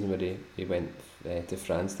last season where he went to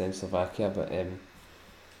France then Slovakia. But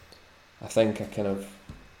I think a kind of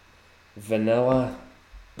vanilla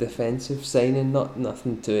defensive signing,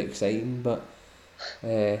 nothing too exciting, but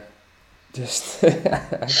just a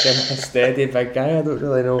kind of steady big guy. I don't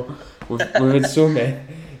really know. We've had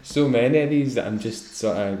so many of these that I'm just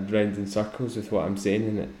sort of round in circles with what I'm saying,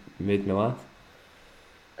 and it made me laugh.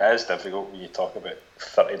 It is difficult when you talk about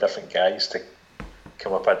 30 different guys to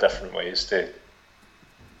come up with different ways to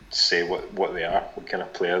say what they are, what kind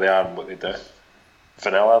of player they are and what they do.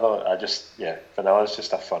 Vanilla though, vanilla is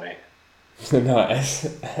just a funny. No, it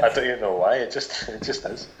is. I don't even know why, it just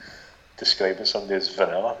is. Describing somebody as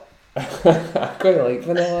vanilla. I quite like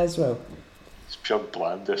vanilla as well. It's pure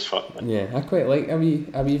bland as fuck, man. Yeah, I quite like a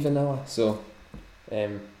wee vanilla, so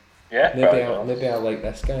maybe I like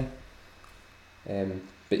this guy.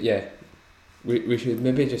 But yeah, we should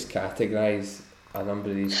maybe just categorise a number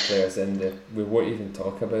of these players we won't even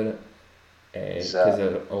talk about it. Because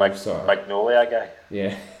they're all sort of Magnolia guy.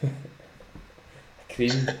 Yeah.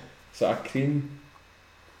 cream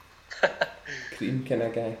kind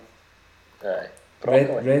of guy. Aye.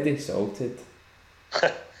 Ready salted.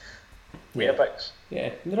 Weetabix.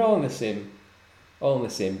 Yeah, they're all in the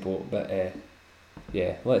same boat. But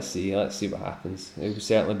let's see what happens. It will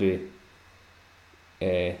certainly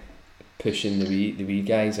be pushing the wee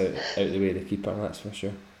guys out the way of the keeper. That's for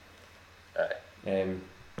sure. Aye.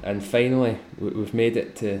 And finally, we've made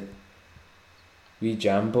it to wee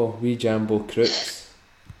Jambo Crooks.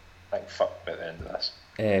 Thank fuck about the end of this.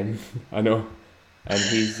 I know, and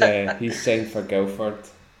he's signed for Guildford.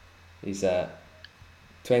 He's a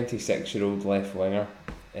 26-year-old left winger,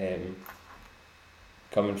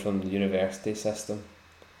 coming from the university system.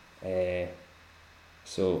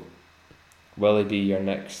 So, will he be your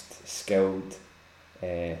next skilled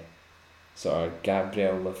sort of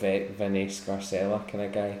Gabriel Levesque, Vinny Scarcella kind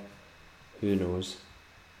of guy? Who knows?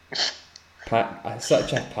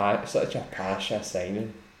 Such a Pasha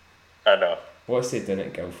signing. I know. What's he doing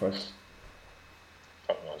at Guildford?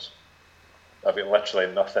 Fuck knows. I've got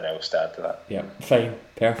literally nothing else to add to that. Yeah, fine,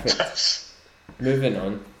 perfect. Moving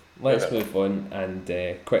on. Let's move on and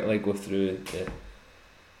quickly go through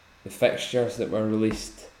the fixtures that were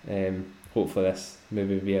released. Hopefully this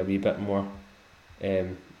maybe be a wee bit more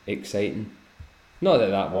exciting. Not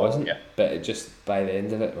that wasn't, but it just by the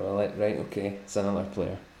end of it we were like, right, okay, it's another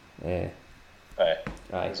player. Aye.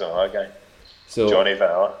 Aye. He's another guy. So Johnny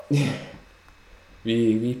Vanilla.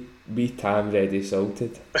 we Tam ready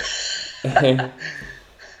salted.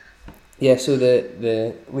 Yeah, so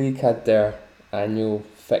the league had their annual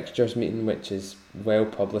fixtures meeting, which is well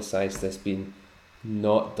publicised as being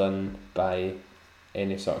not done by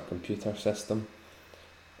any sort of computer system.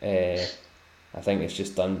 I think it's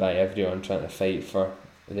just done by everyone trying to fight for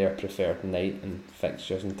their preferred night and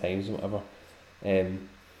fixtures and times and whatever.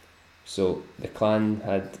 So the Clan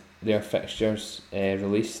had their fixtures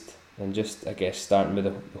released, and just I guess starting with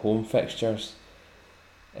the home fixtures.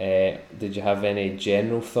 Did you have any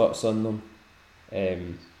general thoughts on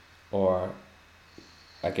them, or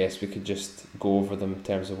I guess we could just go over them in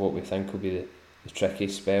terms of what we think will be the tricky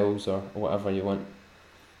spells or whatever you want?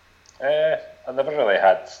 I never really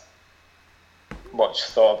had much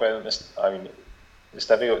thought about them. I mean, it's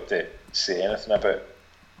difficult to say anything about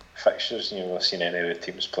fixtures. You've not seen any of the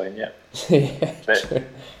teams playing yet. Yeah, true.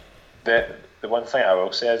 The one thing I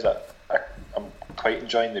will say is that I'm quite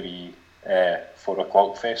enjoying the wee 4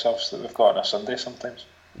 o'clock face-offs that we've got on a Sunday sometimes.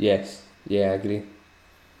 Yes, yeah, I agree.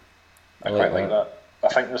 I quite like that. I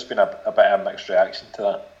think there's been a bit of a mixed reaction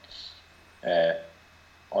to that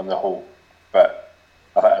on the whole, but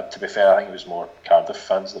to be fair, I think it was more Cardiff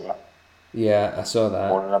fans that were I saw that.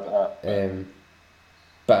 moaning about that.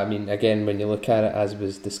 But I mean, again, when you look at it, as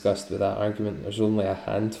was discussed with that argument, there's only a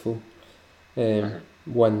handful.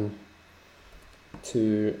 1,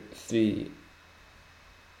 2, 3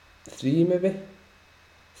 maybe?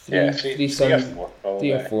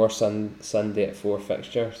 Three or four Sunday at 4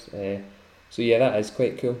 fixtures. So yeah, that is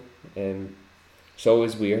quite cool. It's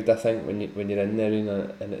always weird, I think, when you're in the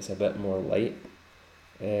arena and it's a bit more light.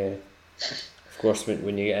 Of course,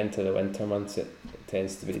 when you get into the winter months, it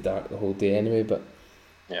tends to be dark the whole day anyway. But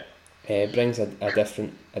yeah, it brings a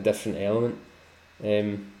different element.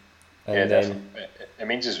 And yeah, then it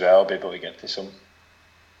means as well I'll be able to get to some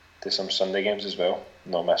Sunday games as well.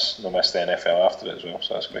 Not miss the NFL after it as well.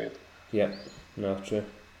 So that's great. Yeah, no, true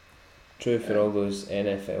for all those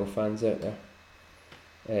NFL fans out there.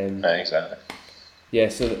 Exactly. Yeah,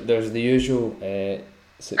 so there's the usual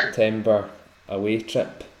September away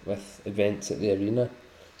trip with events at the arena,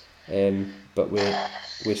 but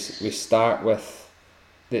we start with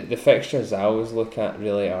the fixtures. I always look at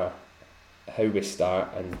really are how we start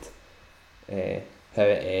and how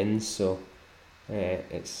it ends. So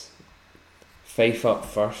it's Fife up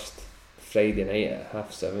first Friday night at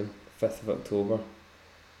 7:30, 5th of October,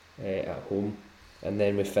 at home, and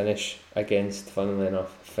then we finish against, funnily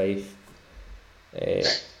enough, Fife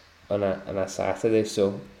on a Saturday.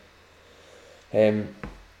 So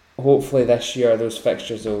hopefully this year those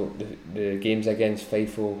fixtures the games against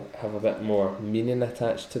Fife will have a bit more meaning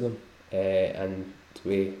attached to them, and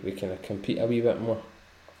we kind of compete a wee bit more.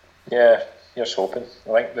 Yeah, here's hoping.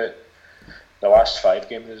 I think that the last 5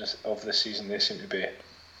 games of the season they seem to be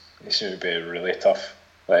really tough.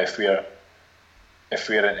 Like if we're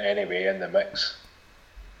in any way in the mix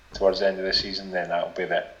towards the end of the season, then that'll be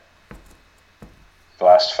the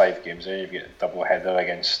last 5 games there. You've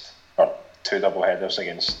got two double headers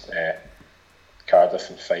against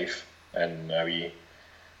Cardiff and Fife, and a wee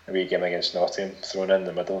game against Nottingham thrown in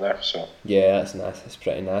the middle there. So yeah, that's nice. It's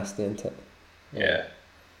pretty nasty, isn't it? Yeah.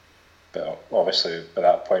 But obviously by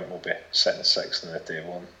that point we'll be sitting 6th in the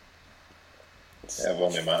table and it will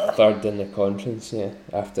only matter. 3rd in the conference, yeah,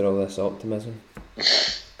 after all this optimism.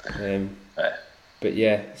 But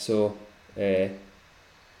yeah, so a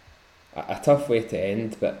tough way to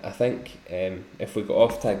end, but I think if we got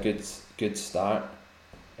off to a good start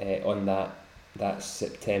on that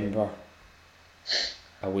September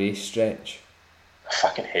away stretch. I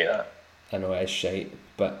fucking hate that. I know it is shite,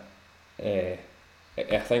 but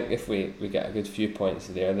I think if we get a good few points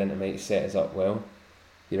there, then it might set us up well.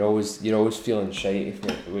 You're always feeling shite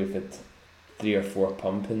if we've had 3 or 4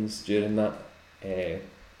 pumpings during that, and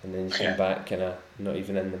then you come back kind of not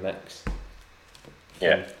even in the mix.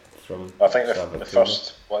 From I think the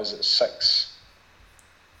first,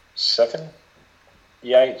 7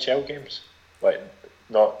 EIHL games, like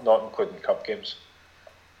not including cup games.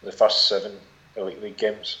 The first 7 Elite League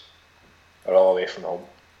games are all away from home.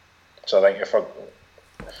 So I think if we're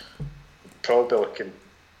probably looking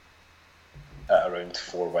at around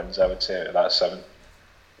 4 wins, I would say, out of that 7,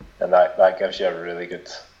 and that gives you a really good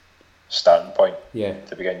starting point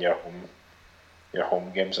to begin your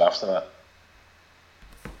home games after that.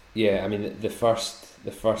 Yeah, I mean the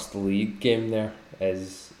first league game there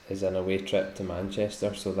is an away trip to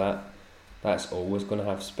Manchester, so that's always going to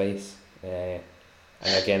have spice. And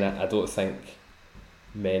again, I don't think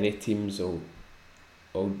many teams will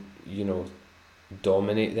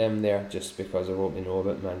dominate them there just because of what we know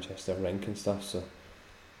about Manchester rink and stuff. So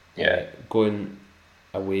Yeah. going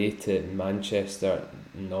away to Manchester,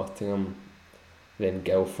 Nottingham, then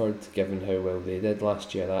Guildford, given how well they did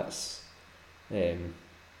last year, that's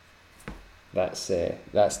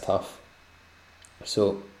tough.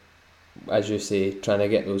 So, as you say, trying to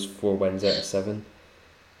get those 4 wins out of 7,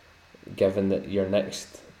 given that your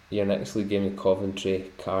next league game is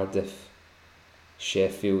Coventry, Cardiff,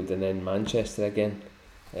 Sheffield, and then Manchester again.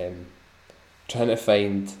 Trying to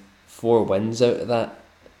find 4 wins out of that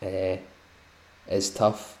is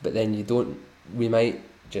tough, but then we might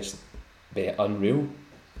just be unreal.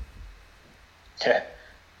 Yeah.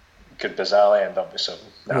 Could bizarrely end up with something.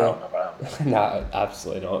 No, Yeah. never happened. Nah,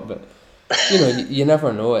 absolutely not. But you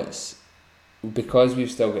never know. It's because we've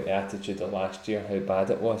still got the attitude of last year, how bad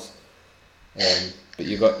it was. But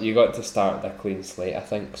you got to start with a clean slate, I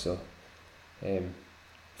think. So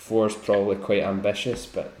 4's probably quite ambitious,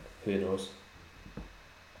 but who knows?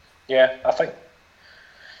 Yeah, I think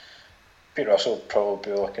Pete Russell will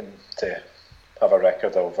probably be looking to have a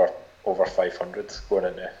record over 500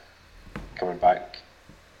 coming back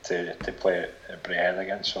to play at Braehead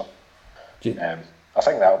again. So I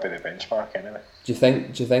think that'll be the benchmark anyway. Do you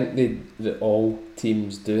think that all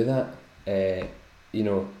teams do that? Lay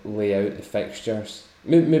out the fixtures.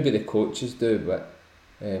 Maybe the coaches do, but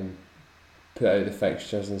put out the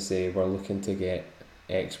fixtures and say we're looking to get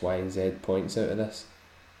X, Y, and Z points out of this.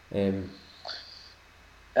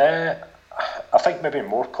 I think maybe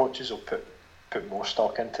more coaches will put more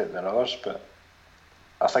stock into it than others, but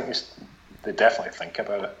I think they definitely think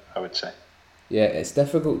about it, I would say. Yeah, it's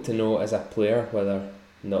difficult to know as a player whether,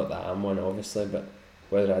 not that I'm one obviously, but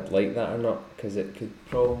whether I'd like that or not, because it could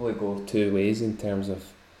probably go 2 ways in terms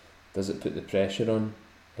of does it put the pressure on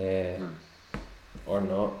or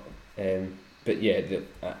not. But yeah,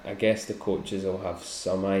 I guess the coaches will have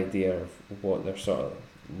some idea of what they're sort of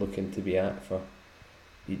looking to be at for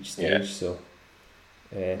each stage. Yeah. So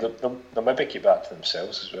they'll maybe keep that to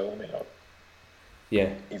themselves as well. I mean, not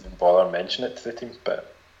even bother mentioning it to the team,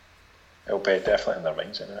 but it'll be definitely in their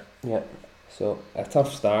minds anyway. Yeah. So a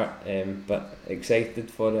tough start, but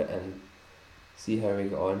excited for it and see how we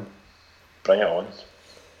get on. Bring it on.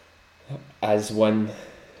 As one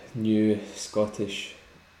new Scottish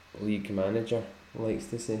league manager likes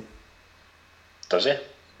to say. Does he?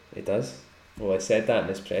 He does. Well, I said that in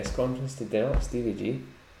his press conference today, Stevie G.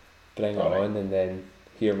 Bring it on, and then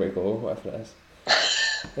here we go, whatever it is.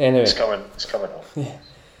 Anyway. It's coming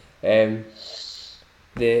on.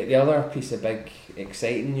 The other piece of big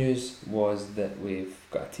exciting news was that we've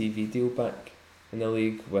got a TV deal back in the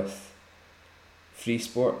league with Free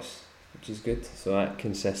Sports, which is good. So that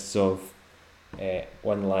consists of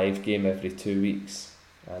one live game every 2 weeks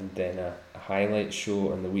and then a highlight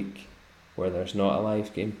show in the week where there's not a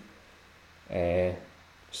live game.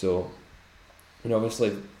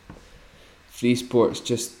 Obviously Free Sports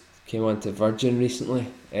just came onto Virgin recently,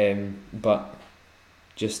 but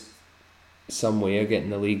just some way of getting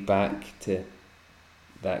the league back to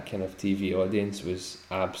that kind of TV audience was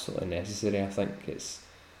absolutely necessary. I think it's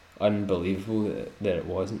unbelievable that it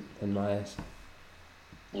wasn't, in my eyes.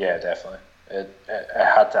 Yeah, definitely. It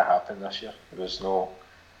had to happen this year. There was no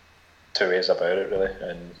 2 ways about it, really.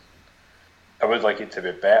 And I would like it to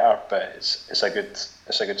be better, but it's a good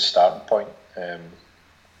starting point,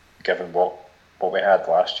 given what we had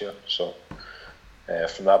last year. So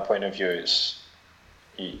from that point of view,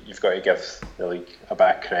 you've got to give the league a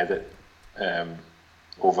bit of credit.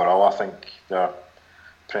 Overall, I think their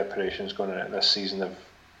preparations going into this season have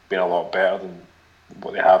been a lot better than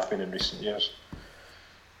what they have been in recent years.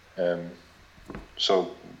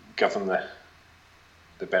 So, given the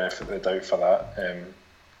benefit of the doubt for that,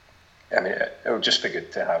 it would just be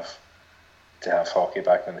good to have hockey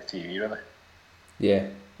back on the TV, really. Yeah,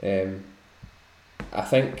 I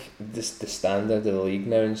think the standard of the league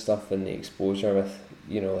now and stuff, and the exposure with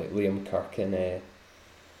like Liam Kirk and the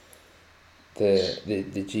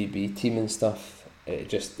GB team and stuff,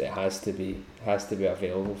 it has to be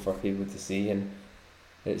available for people to see, and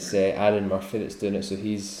it's Aaron Murphy that's doing it, so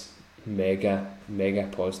he's mega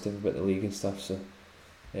positive about the league and stuff. So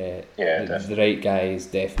the right guy is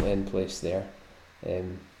definitely in place there.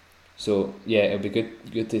 So yeah, it'll be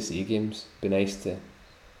good to see games. Be nice to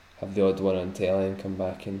have the odd one on telly and come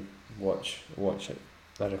back and watch it,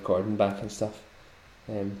 a recording back and stuff.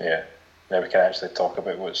 Now we can actually talk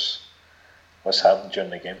about what's happened during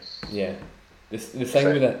the game. Yeah, the thing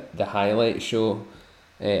with the highlight show,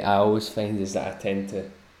 I always find is that I tend to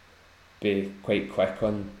be quite quick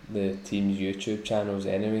on the team's YouTube channels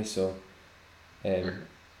anyway. So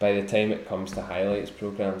by the time it comes to highlights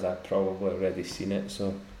programmes, I've probably already seen it,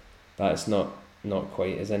 so that's not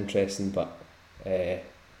quite as interesting. But in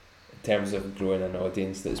terms of growing an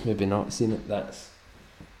audience that's maybe not seen it, that's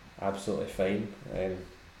absolutely fine.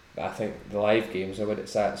 But I think the live games are where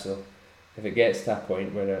it's at, so if it gets to a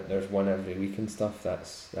point where there's one every week and stuff,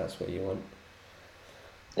 that's what you want.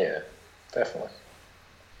 Yeah, definitely.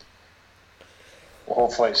 Well,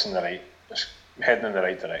 hopefully it's heading in the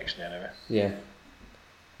right direction anyway. Yeah.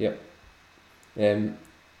 Yep.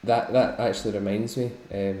 That actually reminds me.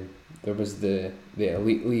 There was the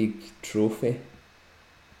Elite League trophy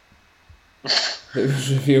that was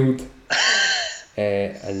revealed,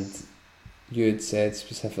 and you had said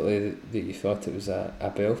specifically that you thought it was a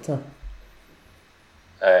belter.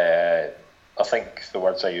 I think the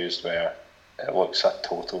words I used were, "It looks a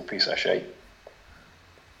total piece of shite."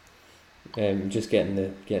 Just getting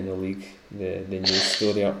the league the news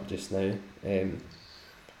story up just now.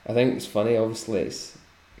 I think it's funny. Obviously, it's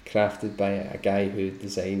crafted by a guy who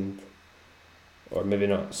designed, or maybe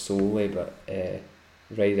not solely, but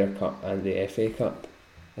Ryder Cup and the FA Cup,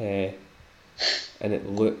 and it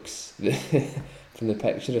looks from the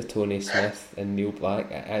picture of Tony Smith and Neil Black,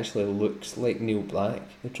 it actually looks like Neil Black,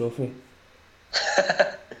 the trophy.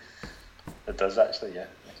 It does actually, yeah.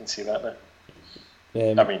 I can see that now.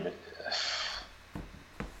 I mean,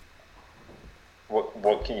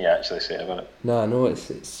 what can you actually say about it? No, I know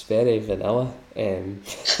it's very vanilla. I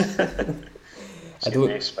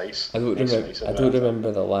don't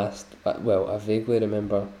remember the last. Well, I vaguely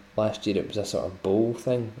remember last year it was a sort of bowl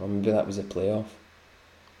thing, or maybe that was a playoff.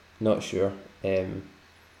 Not sure.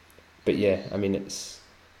 But yeah, I mean it's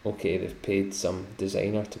okay. They've paid some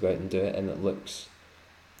designer to go out and do it, and it looks.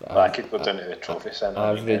 I could go down to the trophy centre.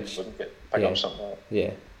 Average. Pick up something like that.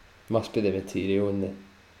 Yeah, must be the material and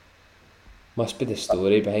must be the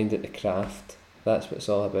story behind it, the craft. That's what it's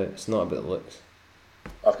all about. It's not about looks.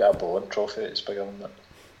 I've got a bowling trophy that's bigger than that.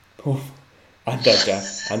 Oh,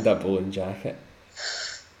 and a bowling jacket.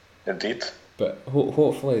 Indeed. But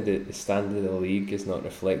hopefully the standard of the league is not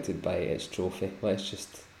reflected by its trophy. Let's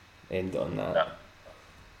just end on that. Yeah.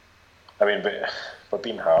 I mean, we're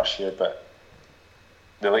being harsh here, but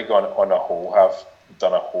the league on a whole have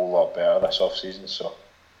done a whole lot better this off-season, so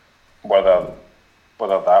whether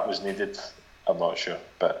that was needed, I'm not sure,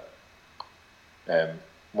 but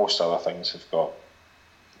most other things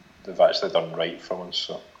they've actually done right for once,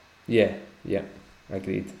 so. Yeah,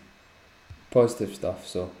 agreed. Positive stuff,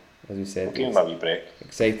 so as we said, we'll give them a wee break.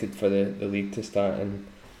 Excited for the league to start, and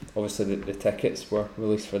obviously the tickets were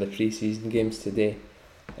released for the pre-season games today,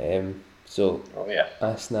 so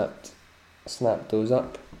I snapped those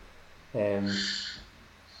up,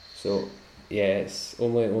 so yeah, it's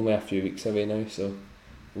only a few weeks away now, so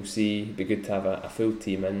we'll see. It'd be good to have a full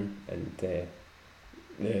team in, and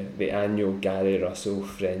the annual Gary Russell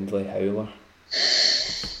friendly howler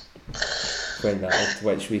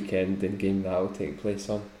which weekend and game that'll take place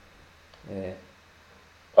on. I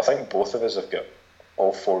think both of us have got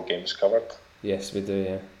all 4 games covered. Yes, we do.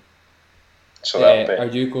 Yeah. So Are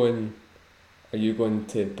you going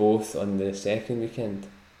to both on the second weekend?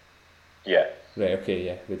 Yeah. Right. Okay.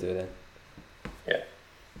 Yeah, we do then. Yeah.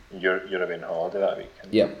 You're away on holiday that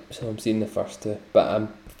weekend. Yep. So I'm seeing the first 2, but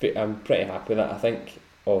I'm pretty happy with that. I think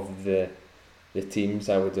of the teams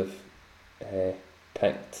I would have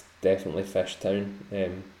picked, definitely Fishtown,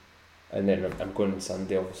 and then I'm going on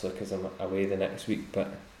Sunday obviously because I'm away the next week, but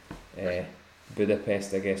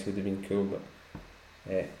Budapest I guess would have been cool, but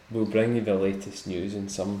we'll bring you the latest news in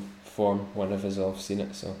some form. One of us all seen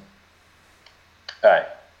it, so aye,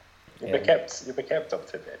 you'll be kept up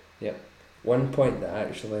to date. Yep. One point that I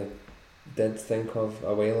actually did think of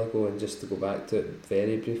a while ago, and just to go back to it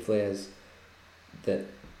very briefly, is that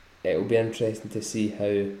it'll be interesting to see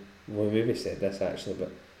how, well, maybe said this actually,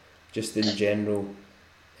 but just in general,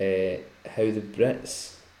 how the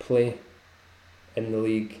Brits play in the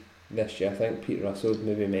league this year. I think Pete Russell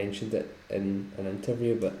maybe mentioned it in an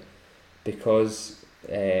interview, but because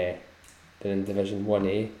they're in Division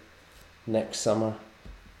 1A next summer,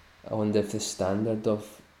 I wonder if the standard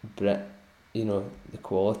of Brit, the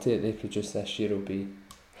quality that they produce this year will be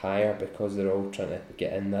higher because they're all trying to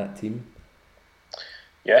get in that team.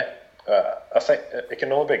 Yeah, I think it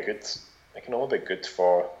can only be good. It can only be good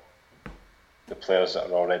for the players that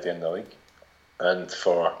are already in the league, and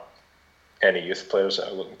for any youth players that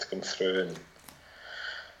are looking to come through and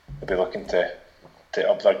will be looking to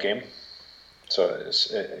up their game. So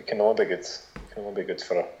it can only be good. It can only be good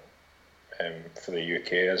for the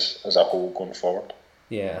UK as a whole going forward.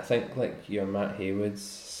 Yeah, I think like your Matt Haywoods,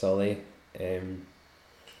 Sully, and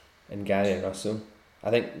Gary Russell.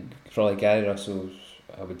 I think probably Gary Russell's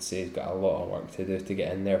I would say he's got a lot of work to do to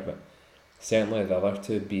get in there, but certainly the other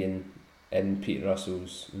two being in Pete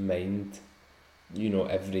Russell's mind,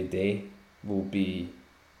 every day will be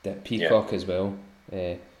the Peacock as well.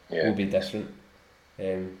 Will be different.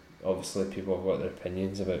 Obviously, people have got their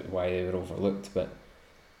opinions about why they were overlooked, but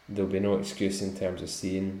there'll be no excuse in terms of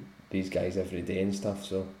seeing these guys every day and stuff.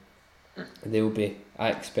 So they'll be. I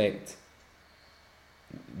expect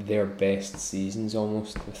their best seasons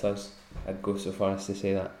almost with us. I'd go so far as to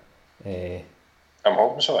say that. I'm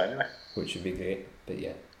hoping so anyway. Which would be great, but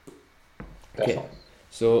yeah. Definitely. Okay,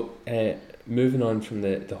 so moving on from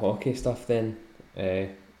the hockey stuff then, we're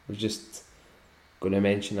just going to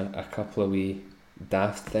mention a couple of wee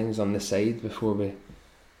daft things on the side before we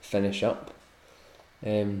finish up.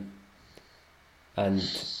 And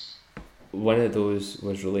one of those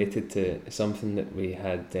was related to something that we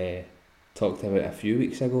had talked about a few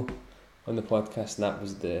weeks ago on the podcast, and that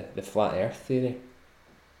was the flat earth theory.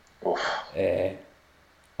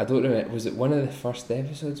 I don't remember, was it one of the first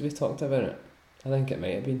episodes we talked about it? I think it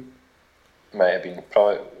might have been. Might have been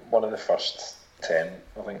probably one of the first 10,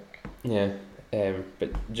 I think. Yeah,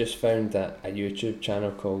 but just found that a YouTube channel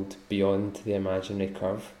called Beyond the Imaginary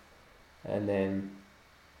Curve, and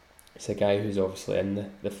it's a guy who's obviously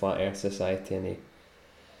in the Flat Earth Society, and he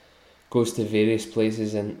goes to various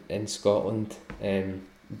places in Scotland,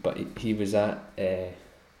 but he was at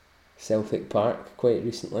Celtic Park quite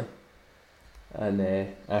recently, and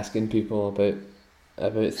asking people about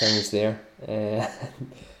things there.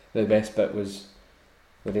 The best bit was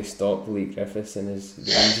where they stopped Leigh Griffiths in his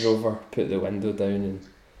Range Rover, put the window down and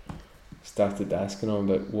started asking him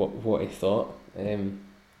about what he thought.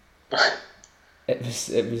 It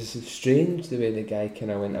was strange the way the guy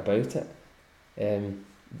kind of went about it,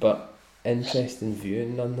 but interesting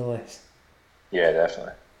viewing nonetheless. Yeah,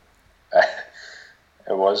 definitely.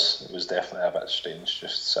 It was definitely a bit strange,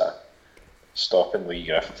 just stopping Leigh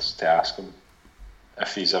Griffiths to ask him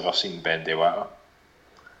if he's ever seen Bendy Water.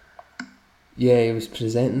 Yeah, he was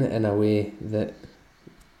presenting it in a way that,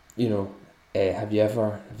 have you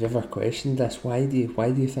ever questioned this? Why do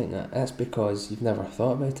you think that? That's because you've never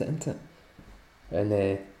thought about it, isn't it?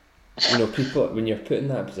 And people, when you're put in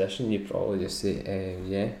that position, you probably just say,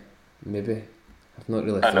 yeah, maybe I've not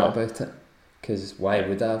really thought about it, because why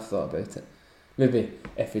would I have thought about it? Maybe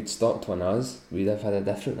if he'd stopped on us, we'd have had a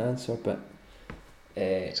different answer, but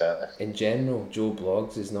exactly. In general, Joe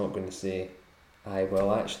Bloggs is not going to say,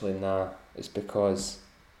 well actually nah, it's because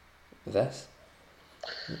of this.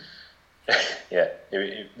 Yeah,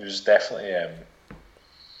 it was definitely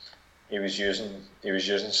he was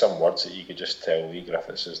using some words that you could just tell Leigh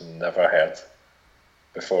Griffiths has never heard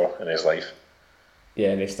before in his life.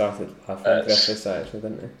 Yeah, and they started laughing Griffiths actually,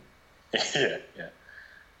 didn't they?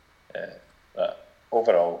 Yeah. But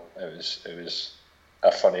overall, it was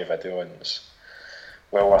a funny video, and it's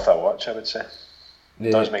well worth a watch, I would say.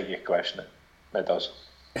 It does make you question it. It does.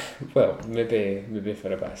 Well, maybe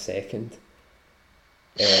for about a second.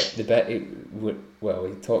 The bit he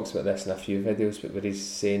talks about this in a few videos, but where he's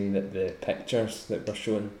saying that the pictures that were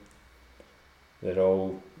shown, they're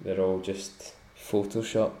all just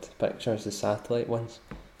photoshopped pictures, the satellite ones.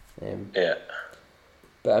 Yeah.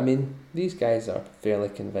 But I mean, these guys are fairly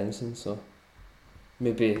convincing, so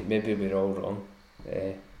maybe we're all wrong.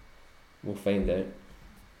 We'll find out.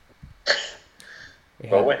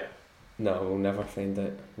 Will we? No, we'll never find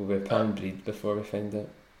out. We'll be pan breed before we find out.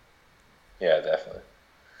 Yeah, definitely.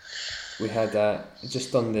 We had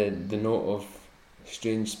just on the note of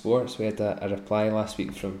strange sports, we had a reply last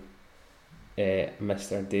week from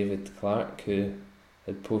Mr. David Clark, who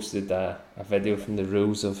had posted a video from the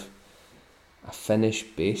rules of a Finnish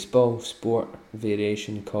baseball sport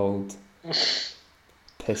variation called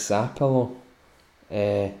Pisapalo.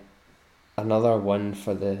 Another one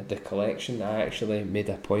for the collection. I actually made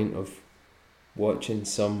a point of watching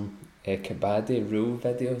some Kabaddi rule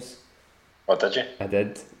videos. Oh, did you? I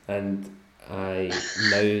did, and I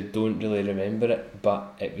now don't really remember it,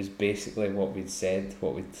 but it was basically what we'd said,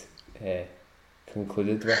 what we'd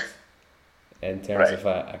concluded with in terms of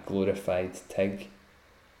a glorified TIG,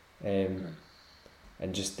 and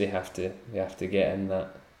just they have to get in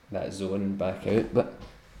that zone and back out, but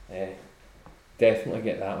definitely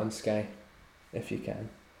get that on Sky if you can.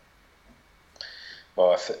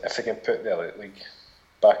 Well, if they can put the Elite League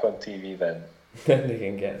back on TV, then then they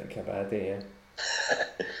can get the Kabaddi, yeah.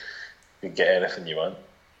 You can get anything you want.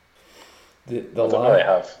 I don't really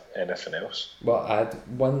have anything else. Well, I had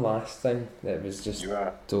one last thing that was just you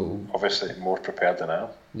are total, obviously more prepared than I am.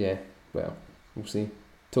 Yeah, well, we'll see.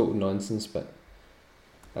 Total nonsense, but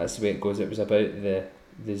that's the way it goes. It was about the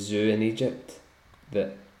zoo in Egypt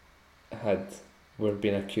that had were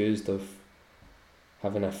being accused of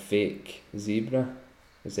having a fake zebra,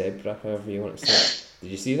 however you want to say it.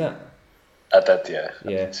 Did you see that? I did, yeah. I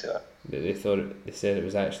Yeah. did see that. They said it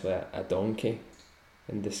was actually a donkey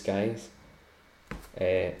in disguise.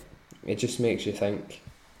 It just makes you think,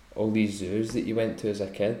 all these zoos that you went to as a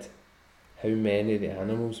kid, how many of the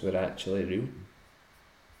animals were actually real?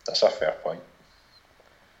 That's a fair point.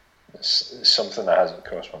 It's something that hasn't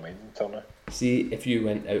crossed my mind until now. See, if you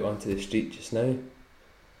went out onto the street just now,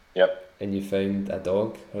 Yep. and you found a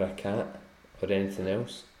dog or a cat or anything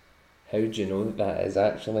else, how do you know that is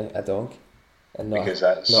actually a dog and not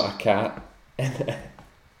a cat in a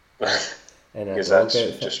because dog that's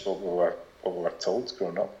outfit? just what we were told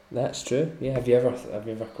growing up. That's true. Yeah. Have you ever?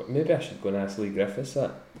 Maybe I should go and ask Lee Griffiths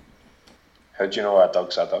that. How do you know a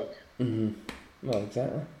dog's a dog? Mhm. Well,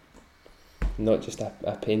 exactly. Not just a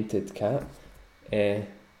painted cat.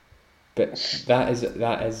 But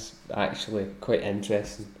that is actually quite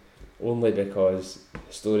interesting, only because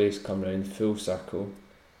the stories come round full circle,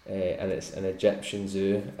 and it's an Egyptian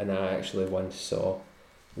zoo, and I actually once saw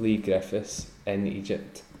Lee Griffiths in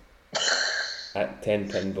Egypt at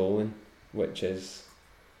 10-pin bowling, which is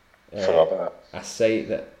a sight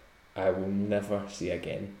that I will never see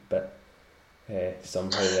again, but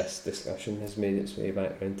somehow this discussion has made its way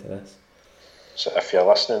back round to this. So if you're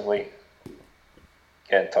listening, Lee,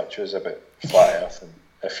 get in touch with us about Flat Earth, and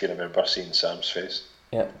if you remember seeing Sam's face.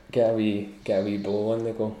 Yeah, get a wee bowl on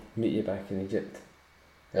the go. Meet you back in Egypt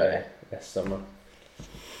this summer.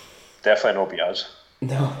 Definitely not be us.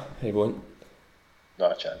 No, he won't.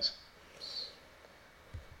 Not a chance.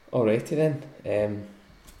 Alrighty then.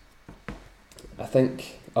 I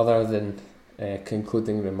think other than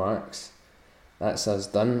concluding remarks, that's us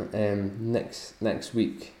done. Next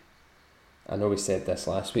week, I know we said this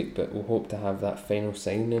last week, but we'll hope to have that final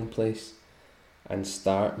sign in place and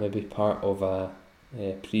start maybe part of a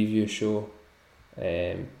preview show,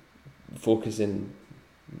 focusing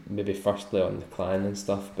maybe firstly on the clan and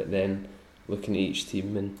stuff, but then looking at each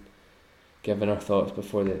team and giving our thoughts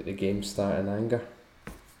before the games start in anger.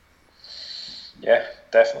 Yeah,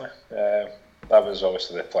 definitely. That was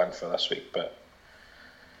obviously the plan for this week, but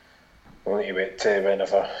we'll need to wait to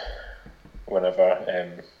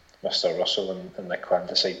whenever Mr. Russell and the clan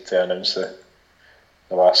decide to announce the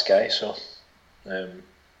last guy, so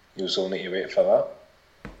you'll still need to wait for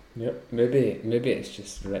that. Yep, maybe it's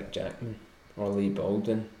just Rick Jackman or Lee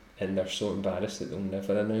Baldwin, and they're so embarrassed that they'll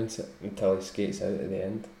never announce it until he skates out at the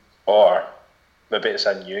end. Or maybe it's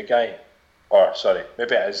a new guy. Or, sorry,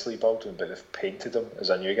 maybe it is Lee Baldwin, but they've painted him as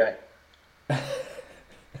a new guy.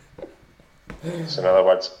 So in other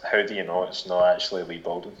words, how do you know it's not actually Lee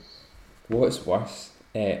Baldwin? What's worse,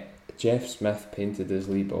 Jeff Smith painted as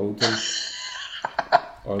Lee Baldwin,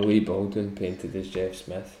 or Lee Baldwin painted as Jeff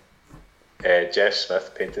Smith? Jeff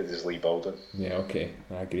Smith painted as Lee Baldwin. Yeah, okay,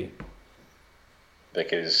 I agree.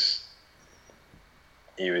 Because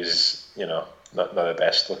he was, not the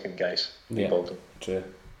best looking guys. Lee Baldwin. True.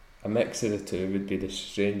 A mix of the two would be the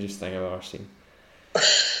strangest thing I've ever seen.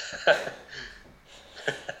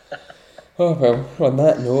 Oh well, on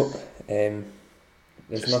that note,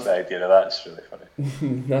 there's just the idea of that's really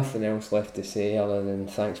funny. Nothing else left to say other than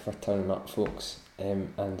thanks for turning up, folks,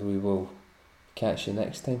 and we will catch you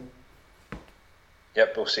next time.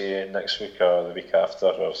 Yep, we'll see you next week or the week after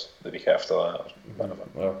or the week after that or whatever.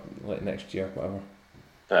 Or like next year, whatever.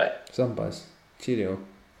 Aye. Some buzz. Cheerio.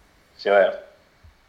 See you later.